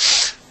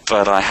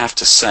 But I have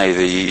to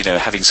say,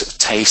 having sort of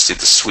tasted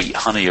the sweet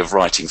honey of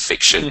writing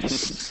fiction,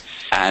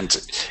 and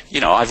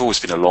I've always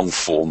been a long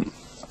form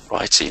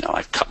writing.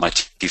 I've cut my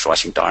teeth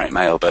writing direct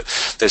mail, but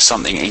there's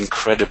something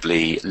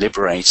incredibly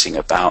liberating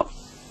about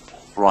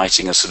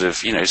writing a sort of,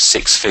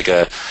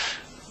 6-figure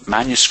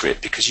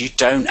manuscript, because you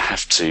don't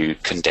have to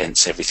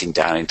condense everything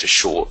down into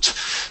short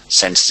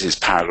sentences,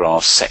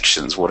 paragraphs,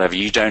 sections, whatever.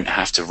 You don't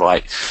have to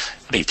write.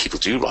 I mean, people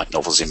do write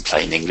novels in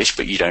plain English,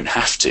 but you don't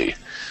have to.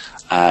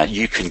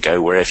 You can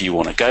go wherever you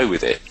want to go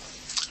with it.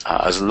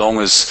 As long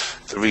as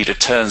the reader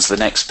turns the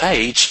next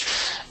page,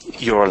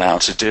 you're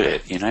allowed to do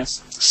it,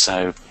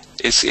 So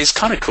it's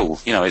kind of cool.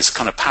 It's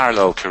kind of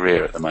parallel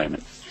career at the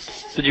moment.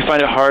 Did you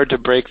find it hard to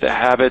break the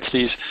habits,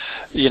 these,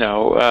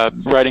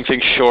 writing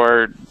things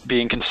short,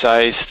 being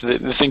concise,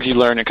 the things you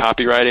learn in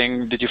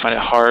copywriting? Did you find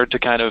it hard to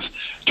kind of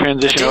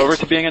transition over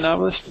to being a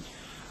novelist?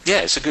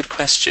 Yeah, it's a good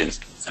question.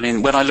 I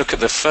mean, when I look at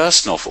the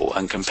first novel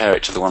and compare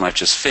it to the one I've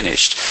just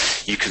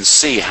finished, you can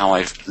see how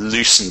I've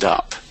loosened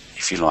up,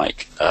 if you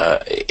like,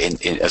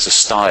 as a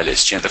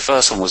stylist. The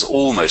first one was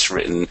almost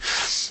written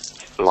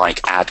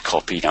like ad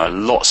copy,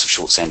 lots of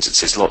short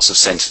sentences, lots of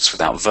sentences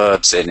without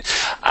verbs in,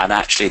 and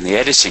actually in the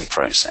editing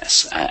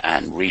process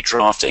and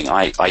redrafting,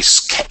 I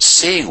kept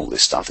seeing all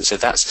this stuff and said,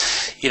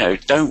 that's,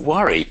 don't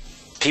worry.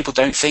 People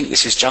don't think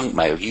this is junk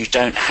mail. You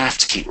don't have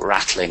to keep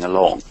rattling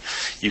along.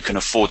 You can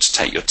afford to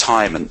take your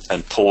time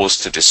and pause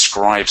to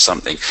describe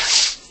something,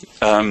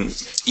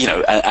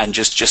 and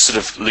just sort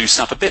of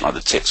loosen up a bit, like the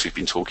tips we've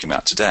been talking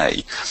about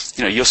today.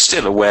 You're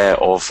still aware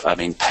of,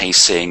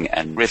 pacing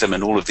and rhythm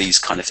and all of these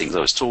kind of things I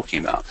was talking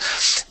about.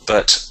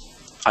 But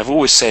I've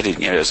always said,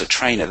 as a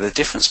trainer, the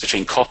difference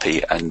between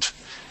copy and,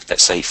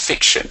 let's say,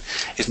 fiction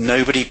is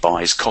nobody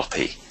buys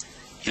copy.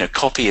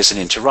 Copy is an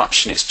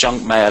interruption. It's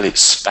junk mail,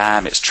 it's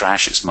spam, it's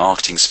trash, it's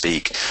marketing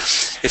speak.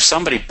 If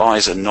somebody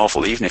buys a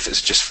novel, even if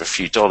it's just for a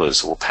few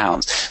dollars or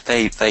pounds,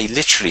 they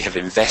literally have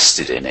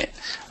invested in it.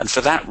 And for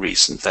that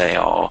reason,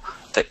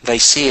 they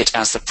see it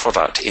as the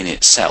product in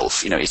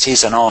itself. It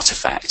is an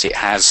artifact. It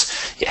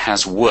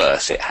has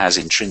worth. It has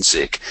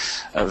intrinsic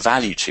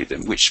value to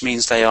them, which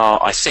means they are,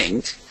 I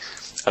think,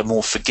 a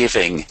more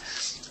forgiving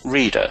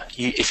reader.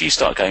 If you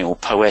start going all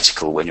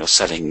poetical when you're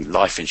selling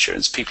life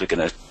insurance, people are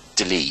going to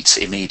delete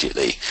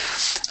immediately.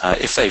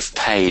 If they've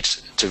paid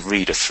to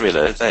read a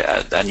thriller,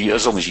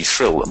 as long as you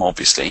thrill them,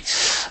 obviously,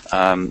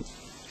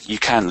 you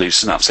can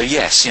loosen up. So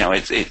yes,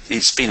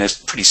 it's been a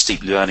pretty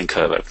steep learning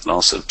curve over the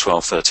last sort of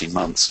 12, 13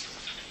 months.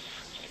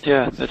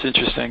 Yeah, that's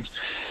interesting.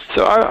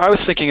 So I was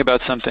thinking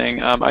about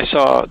something. I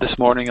saw this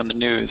morning on the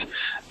news,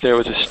 there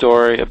was a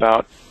story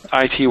about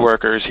IT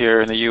workers here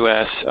in the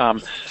U.S.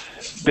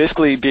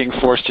 Basically being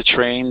forced to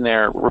train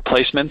their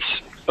replacements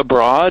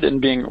abroad and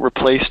being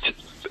replaced,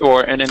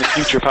 and in the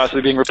future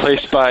possibly being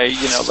replaced by,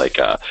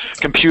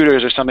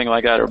 computers or something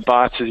like that, or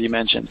bots, as you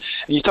mentioned.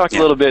 And you talked a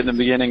little bit in the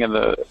beginning of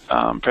the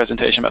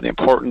presentation about the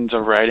importance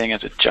of writing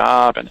as a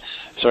job and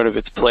sort of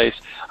its place.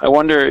 I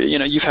wonder,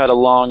 you've had a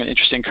long and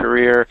interesting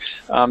career,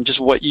 just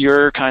what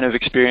your kind of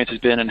experience has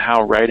been and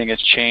how writing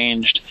has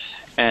changed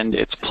and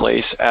its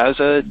place as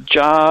a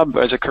job,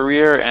 as a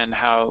career, and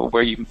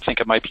where you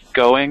think it might be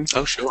going.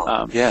 Oh, sure.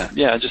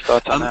 Yeah, just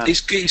thoughts on that.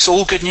 It's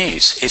all good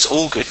news. It's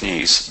all good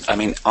news. I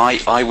mean,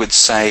 I would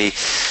say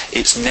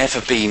it's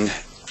never been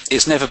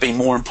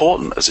more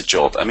important as a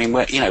job. I mean,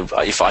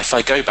 if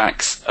I go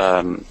back,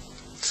 I can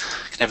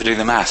never do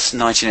the math.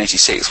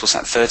 1986, what's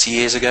that? 30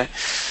 years ago.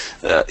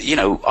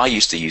 I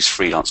used to use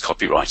freelance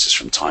copywriters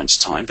from time to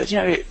time, but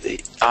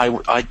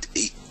I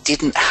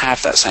didn't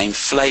have that same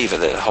flavour.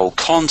 The whole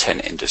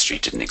content industry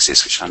didn't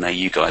exist, which I know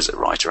you guys at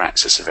Writer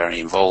Access are very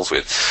involved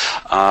with.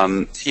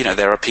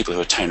 There are people who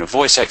are tone of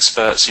voice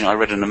experts. I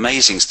read an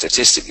amazing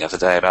statistic the other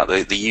day about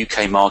the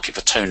UK market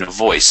for tone of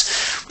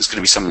voice was going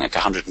to be something like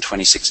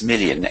 126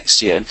 million next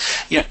year. And,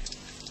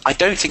 I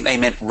don't think they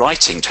meant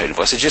writing tone of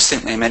voice. I just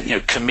think they meant,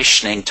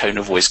 commissioning tone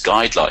of voice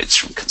guidelines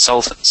from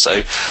consultants. So,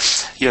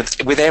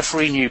 with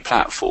every new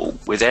platform,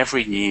 with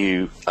every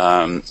new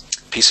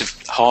piece of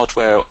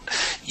hardware,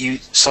 you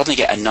suddenly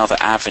get another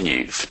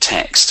avenue for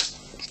text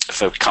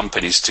for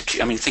companies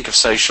to. I mean, think of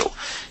social.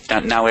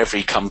 Now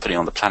every company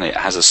on the planet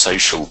has a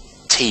social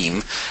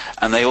team,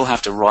 and they all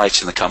have to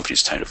write in the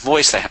company's tone of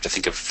voice. They have to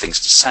think of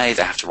things to say.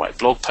 They have to write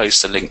blog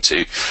posts to link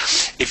to.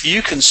 If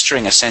you can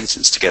string a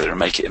sentence together and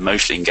make it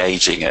emotionally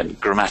engaging and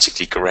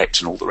grammatically correct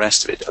and all the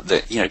rest of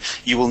it,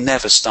 you will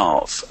never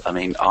starve. I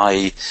mean,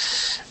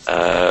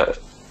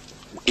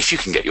 if you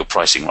can get your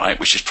pricing right,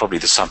 which is probably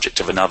the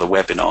subject of another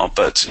webinar,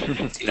 but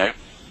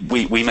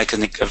we make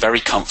a very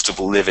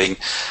comfortable living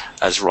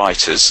as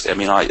writers. I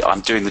mean,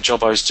 I'm doing the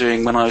job I was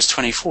doing when I was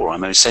 24.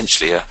 I'm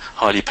essentially a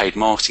highly paid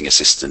marketing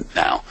assistant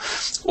now.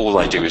 All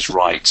I do is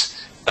write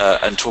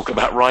and talk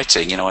about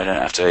writing. I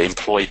don't have to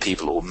employ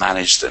people or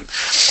manage them.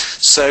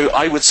 So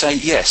I would say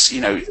yes.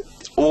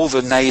 All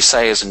the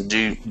naysayers and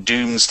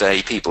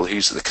doomsday people,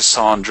 who's the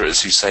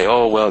Cassandras, who say,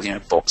 oh, well,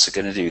 bots are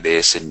going to do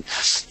this and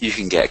you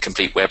can get a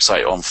complete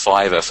website on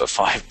Fiverr for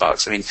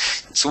 $5. I mean,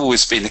 it's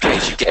always been the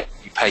case. You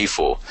pay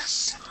for.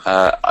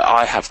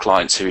 I have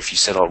clients who, if you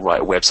said I'll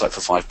write a website for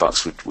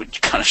 $5,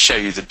 would kind of show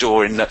you the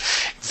door in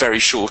very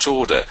short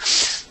order.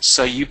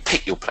 So you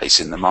pick your place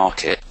in the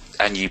market,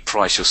 and you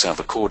price yourself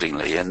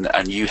accordingly,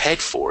 and you head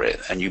for it,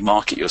 and you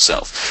market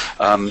yourself.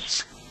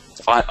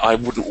 I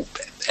wouldn't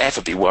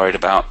ever be worried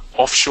about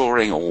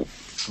offshoring or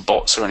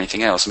bots or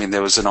anything else. I mean,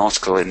 there was an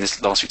article in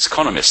this last week's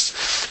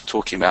Economist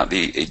talking about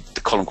the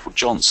column called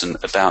Johnson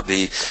about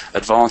the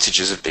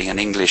advantages of being an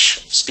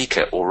English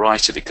speaker or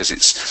writer, because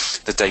it's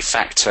the de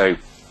facto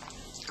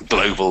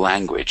global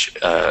language,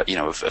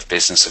 of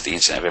business, of the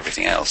internet, of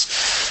everything else.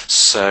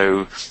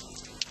 So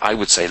I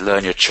would say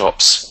learn your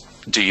chops,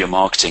 do your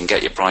marketing,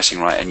 get your pricing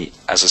right, and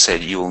as I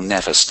said, you will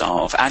never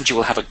starve, and you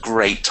will have a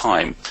great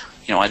time.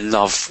 I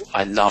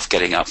love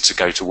getting up to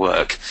go to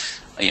work.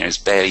 It's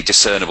barely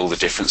discernible, the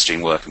difference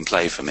between work and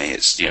play for me.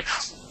 It's,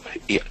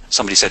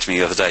 somebody said to me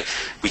the other day,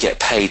 we get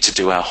paid to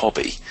do our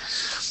hobby.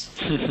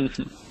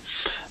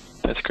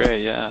 That's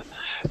great, yeah.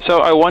 So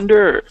I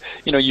wonder,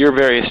 you're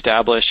very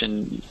established,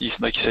 and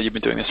like you said, you've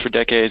been doing this for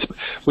decades.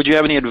 Would you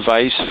have any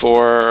advice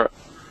for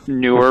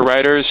newer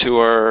writers who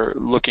are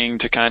looking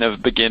to kind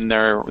of begin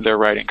their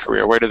writing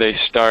career? Where do they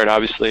start?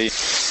 Obviously, you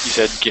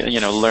said,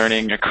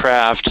 learning a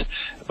craft,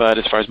 but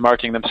as far as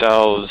marketing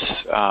themselves,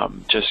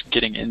 just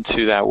getting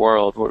into that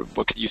world,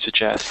 what could you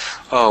suggest?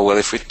 Oh, well,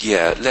 let's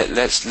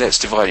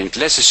divide it.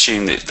 Let's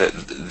assume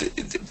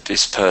that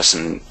this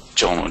person,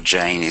 John or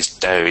Jane, is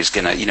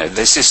going to,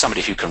 this is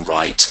somebody who can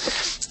write,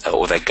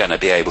 or they're going to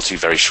be able to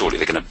very shortly.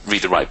 They're going to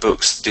read the right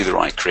books, do the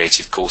right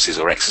creative courses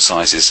or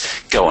exercises,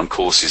 go on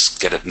courses,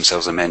 get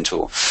themselves a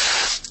mentor.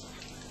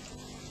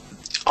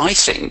 I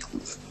think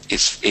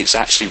it's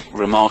actually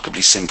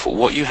remarkably simple.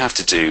 What you have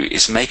to do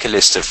is make a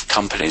list of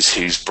companies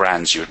whose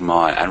brands you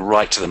admire and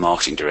write to the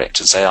marketing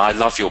director and say, I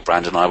love your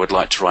brand and I would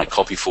like to write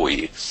copy for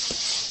you.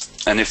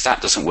 And if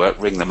that doesn't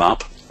work, ring them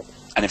up.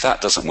 And if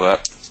that doesn't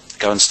work,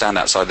 go and stand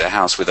outside their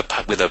house with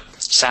a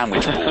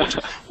sandwich board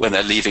when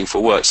they're leaving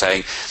for work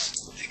saying,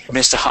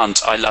 Mr.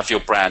 Hunt, I love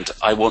your brand.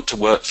 I want to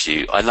work for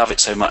you. I love it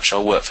so much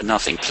I'll work for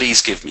nothing.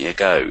 Please give me a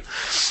go.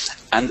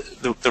 And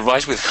the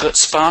writer with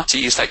chutzpah, to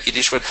use that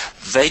Yiddish word,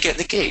 they get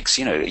the gigs.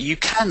 You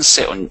can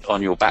sit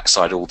on your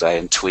backside all day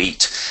and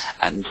tweet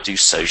and do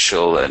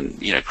social and,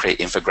 create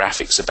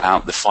infographics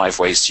about the 5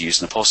 ways to use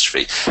an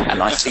apostrophe.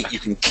 And I think you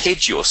can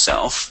kid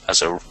yourself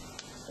as a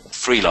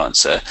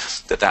freelancer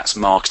that that's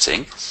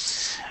marketing,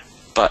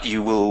 but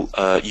you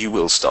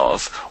will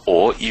starve.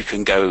 Or you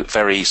can go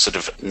very sort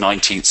of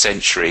 19th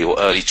century or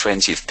early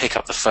 20th, pick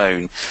up the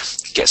phone,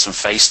 get some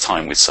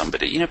FaceTime with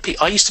somebody.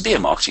 I used to be a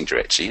marketing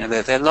director.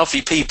 They're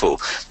lovely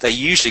people. They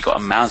usually got a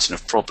mountain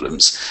of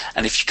problems,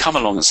 and if you come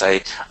along and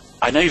say,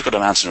 I know you've got a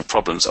mountain of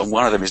problems, and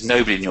one of them is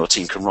nobody in your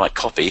team can write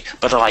copy,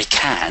 but I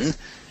can.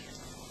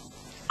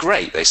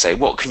 Great, they say,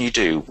 what can you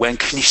do? When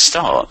can you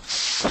start?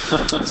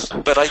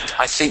 But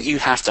I think you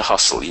have to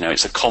hustle.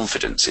 It's a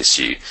confidence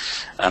issue.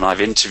 And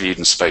I've interviewed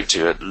and spoke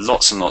to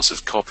lots and lots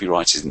of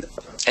copywriters in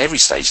every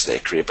stage of their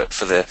career, but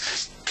for the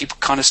people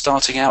kind of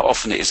starting out,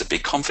 often it is a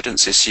big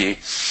confidence issue.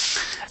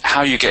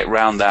 How you get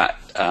around that,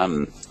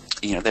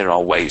 there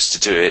are ways to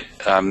do it.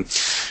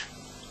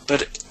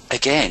 But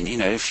again,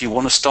 if you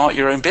want to start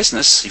your own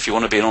business, if you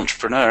want to be an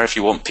entrepreneur, if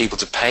you want people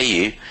to pay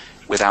you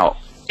without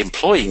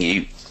employing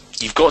you,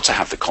 you've got to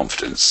have the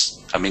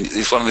confidence. I mean,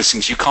 it's one of those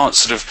things, you can't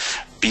sort of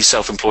be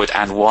self-employed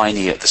and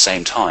whiny at the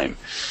same time.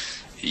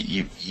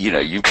 You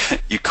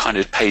kind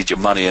of paid your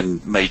money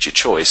and made your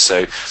choice,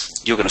 so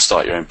you're going to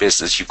start your own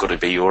business. You've got to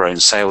be your own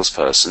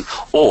salesperson.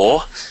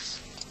 Or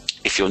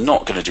if you're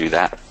not going to do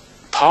that,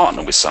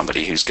 partner with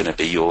somebody who's going to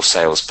be your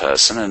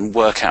salesperson and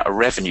work out a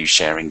revenue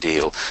sharing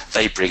deal.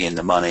 They bring in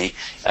the money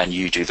and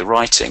you do the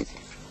writing.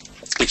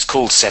 It's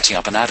called setting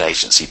up an ad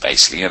agency,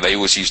 basically. They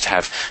always used to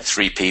have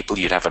 3 people.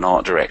 You'd have an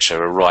art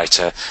director, a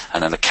writer,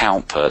 and an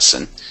account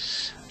person.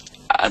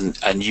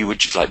 And you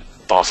would, like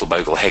Bartle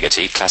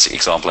Hegarty, classic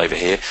example over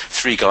here,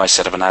 3 guys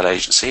set up an ad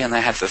agency, and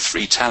they had the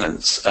 3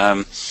 talents.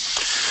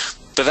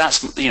 But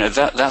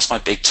that's my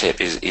big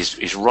tip: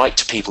 is write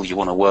to people you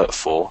want to work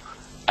for,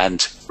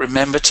 and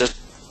remember to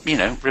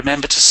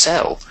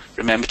sell.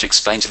 Remember to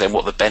explain to them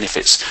what the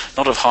benefits,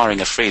 not of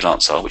hiring a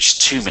freelancer are, which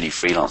too many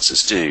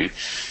freelancers do.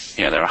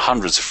 There are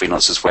hundreds of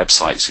freelancers'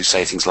 websites who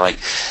say things like,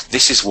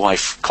 this is why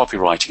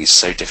copywriting is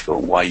so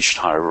difficult and why you should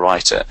hire a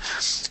writer.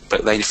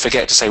 But they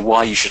forget to say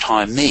why you should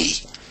hire me.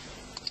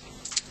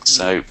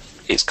 So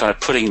it's kind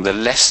of putting the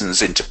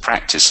lessons into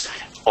practice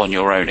on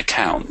your own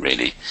account,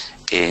 really.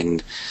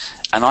 And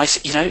I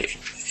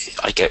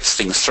get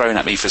things thrown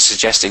at me for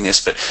suggesting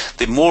this, but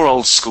the more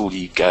old school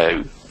you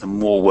go, the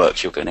more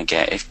work you're going to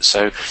get.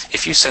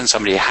 If you send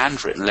somebody a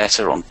handwritten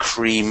letter on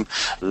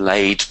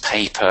cream-laid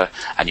paper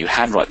and you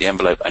handwrite the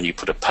envelope and you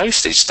put a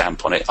postage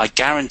stamp on it, I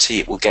guarantee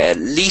it will get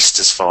at least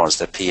as far as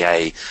the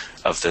PA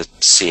of the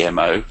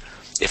CMO,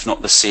 if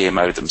not the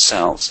CMO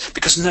themselves.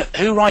 Because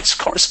who writes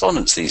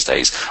correspondence these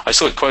days? I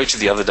saw it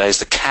quoted the other day as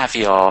the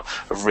caviar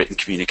of written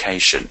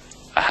communication,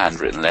 a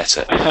handwritten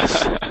letter.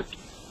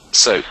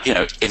 So,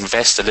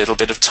 invest a little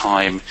bit of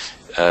time,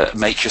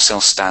 make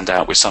yourself stand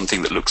out with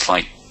something that looks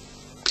like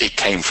it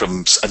came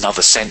from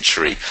another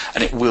century,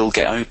 and it will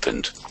get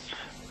opened.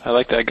 I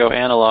like that. Go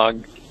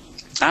analog.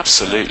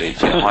 Absolutely.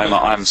 Yeah,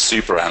 I'm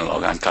super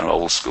analog. I'm kind of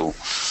old school.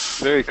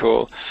 Very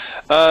cool.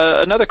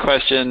 Another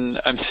question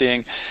I'm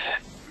seeing,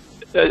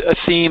 a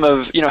theme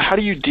of, how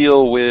do you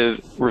deal with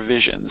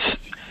revisions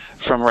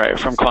from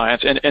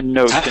clients and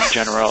notes in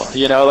general?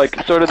 Like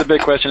sort of the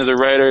big question as a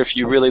writer, if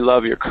you really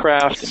love your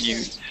craft and you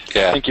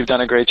think you've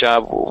done a great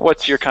job,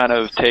 what's your kind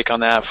of take on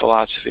that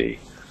philosophy?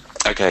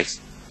 Okay.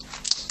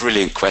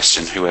 Brilliant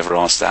question, whoever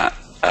asked that.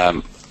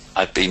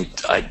 I've been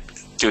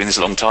doing this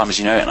a long time, as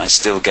you know, and I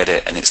still get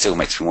it, and it still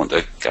makes me want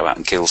to go out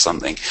and kill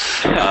something.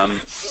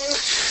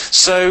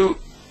 So,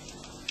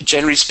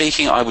 generally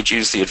speaking, I would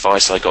use the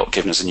advice I got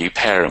given as a new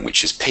parent,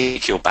 which is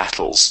pick your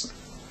battles.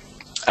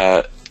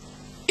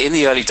 In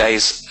the early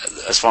days,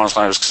 as far as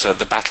I was concerned,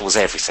 the battle was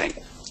everything.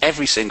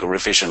 Every single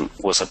revision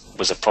was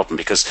a problem,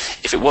 because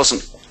if it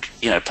wasn't,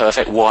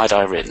 perfect, why had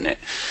I written it?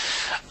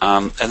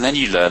 And then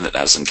you learn that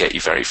doesn't get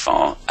you very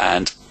far.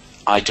 And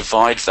I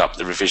divided up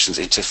the revisions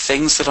into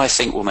things that I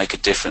think will make a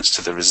difference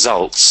to the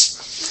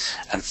results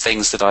and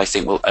things that I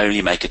think will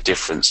only make a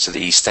difference to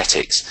the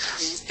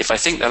aesthetics. If I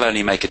think they'll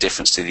only make a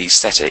difference to the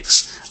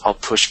aesthetics, I'll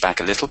push back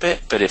a little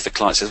bit. But if the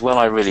client says, well,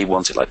 I really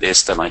want it like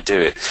this, then I do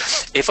it.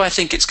 If I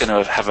think it's going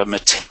to have a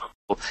material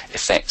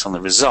effect on the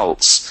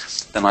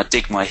results, then I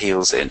dig my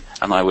heels in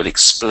and I will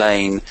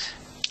explain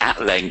at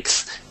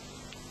length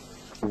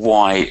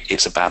why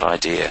it's a bad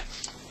idea.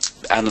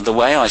 And the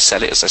way I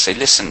sell it is I say,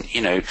 listen,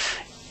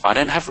 I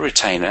don't have a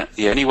retainer.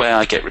 The only way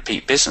I get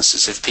repeat business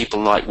is if people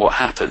like what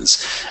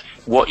happens.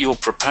 What you're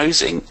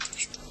proposing,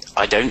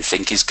 I don't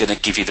think is going to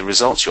give you the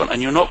results you want.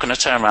 And you're not going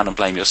to turn around and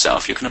blame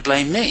yourself. You're going to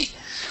blame me.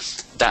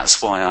 That's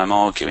why I'm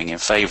arguing in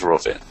favour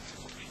of it.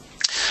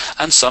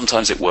 And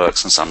sometimes it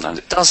works and sometimes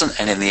it doesn't.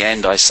 And in the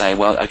end, I say,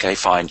 well, okay,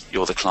 fine,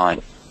 you're the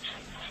client.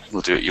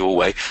 We'll do it your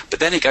way. But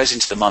then it goes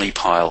into the money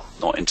pile,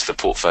 not into the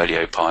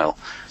portfolio pile.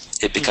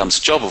 It becomes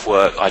a job of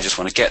work. I just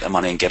want to get the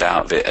money and get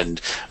out of it, and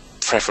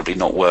preferably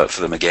not work for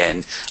them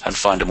again and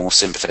find a more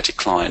sympathetic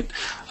client.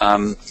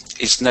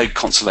 It's no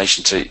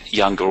consolation to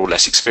younger or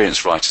less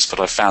experienced writers, but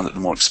I've found that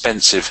the more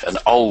expensive and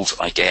old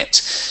I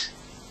get,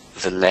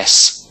 the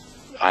less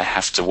I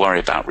have to worry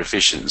about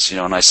revisions.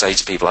 And I say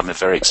to people, I'm a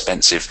very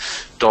expensive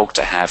dog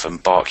to have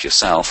and bark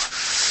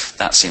yourself.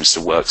 That seems to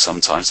work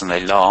sometimes, and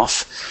they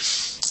laugh.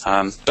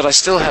 But I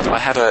still have,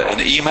 an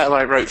email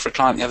I wrote for a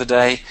client the other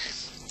day,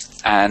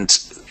 and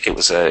it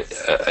was a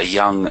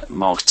young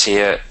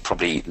marketeer,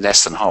 probably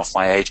less than half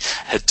my age,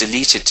 had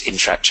deleted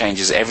in-track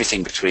changes,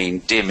 everything between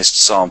Dear Mr.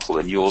 Sample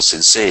and Yours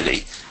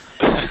Sincerely.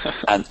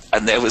 and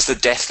there was the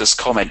deathless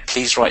comment,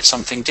 please write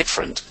something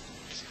different.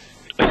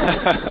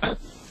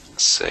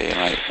 So you're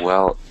like,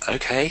 well,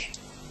 okay,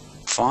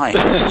 fine.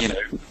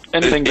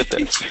 Anything but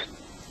this.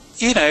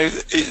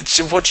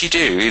 What do you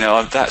do?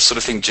 That sort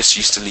of thing just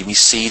used to leave me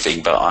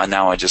seething, but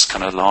now I just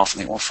kind of laugh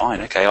and think, well,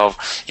 fine, okay,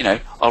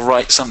 I'll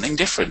write something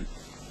different.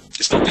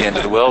 It's not the end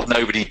of the world.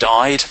 Nobody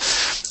died,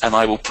 and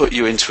I will put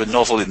you into a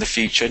novel in the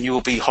future, and you will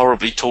be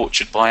horribly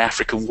tortured by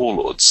African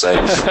warlords. So,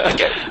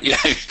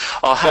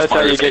 I'll have That's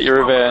how you get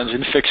your revenge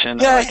in fiction.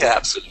 Yeah,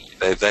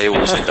 absolutely. They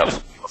always end up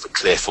off a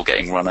cliff or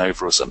getting run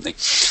over or something.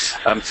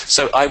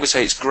 So I would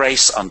say it's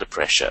grace under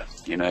pressure.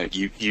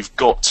 You've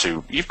got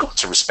to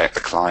respect the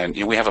client.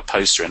 We have a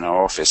poster in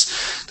our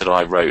office that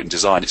I wrote and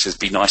designed. It says,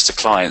 "Be nice to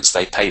clients;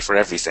 they pay for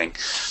everything."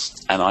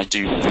 And I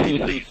do really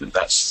believe that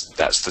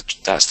that's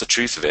the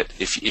truth of it.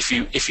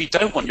 If you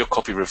don't want your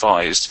copy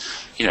revised,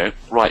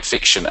 write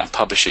fiction and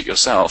publish it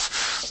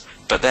yourself.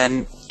 But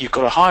then you've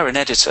got to hire an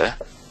editor,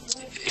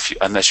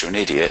 unless you're an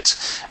idiot.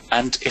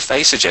 And if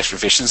they suggest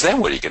revisions, then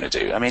what are you going to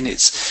do? I mean,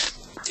 it's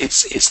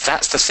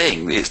that's the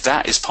thing.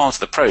 That is part of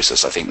the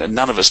process. I think that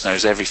none of us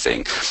knows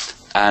everything.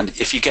 And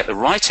if you get the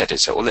right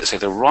editor, or let's say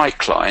the right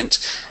client,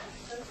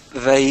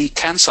 they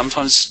can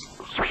sometimes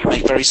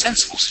make very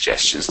sensible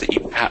suggestions that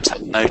you perhaps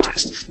hadn't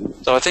noticed.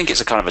 So I think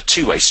it's a kind of a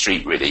two-way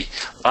street, really.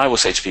 I will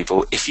say to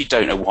people, if you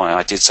don't know why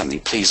I did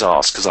something, please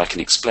ask, because I can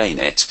explain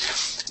it.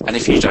 And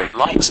if you don't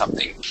like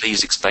something,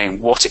 please explain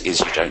what it is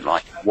you don't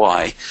like and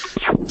why.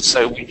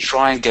 So we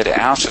try and get it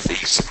out of the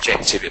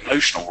subjective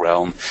emotional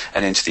realm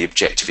and into the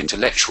objective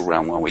intellectual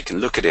realm, where we can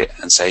look at it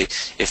and say,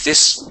 if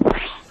this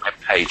web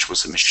page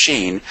was a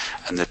machine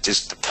and the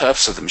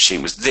purpose of the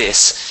machine was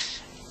this,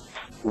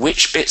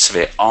 which bits of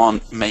it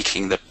aren't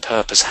making the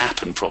purpose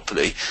happen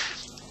properly,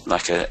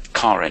 like a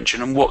car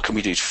engine, and what can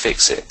we do to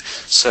fix it?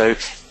 So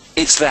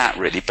it's that,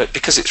 really. But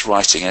because it's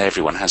writing and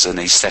everyone has an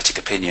aesthetic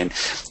opinion,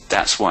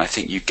 that's why I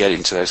think you get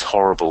into those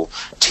horrible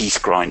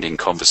teeth-grinding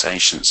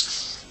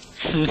conversations.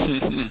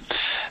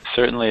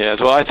 Certainly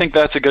is. Well, I think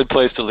that's a good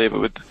place to leave it,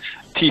 with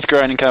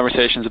teeth-grinding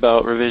conversations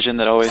about revision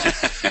that always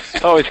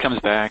comes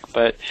back.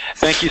 But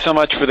thank you so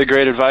much for the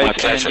great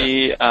advice,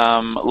 Andy.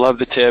 Love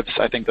the tips.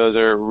 I think those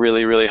are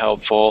really, really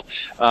helpful.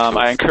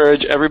 I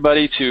encourage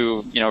everybody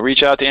to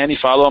reach out to Andy,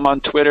 follow him on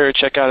Twitter,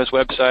 check out his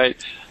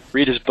website,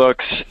 read his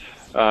books.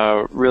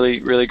 Really,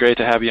 really great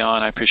to have you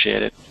on. I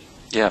appreciate it.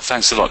 Yeah,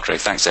 thanks a lot, Craig.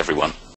 Thanks, everyone.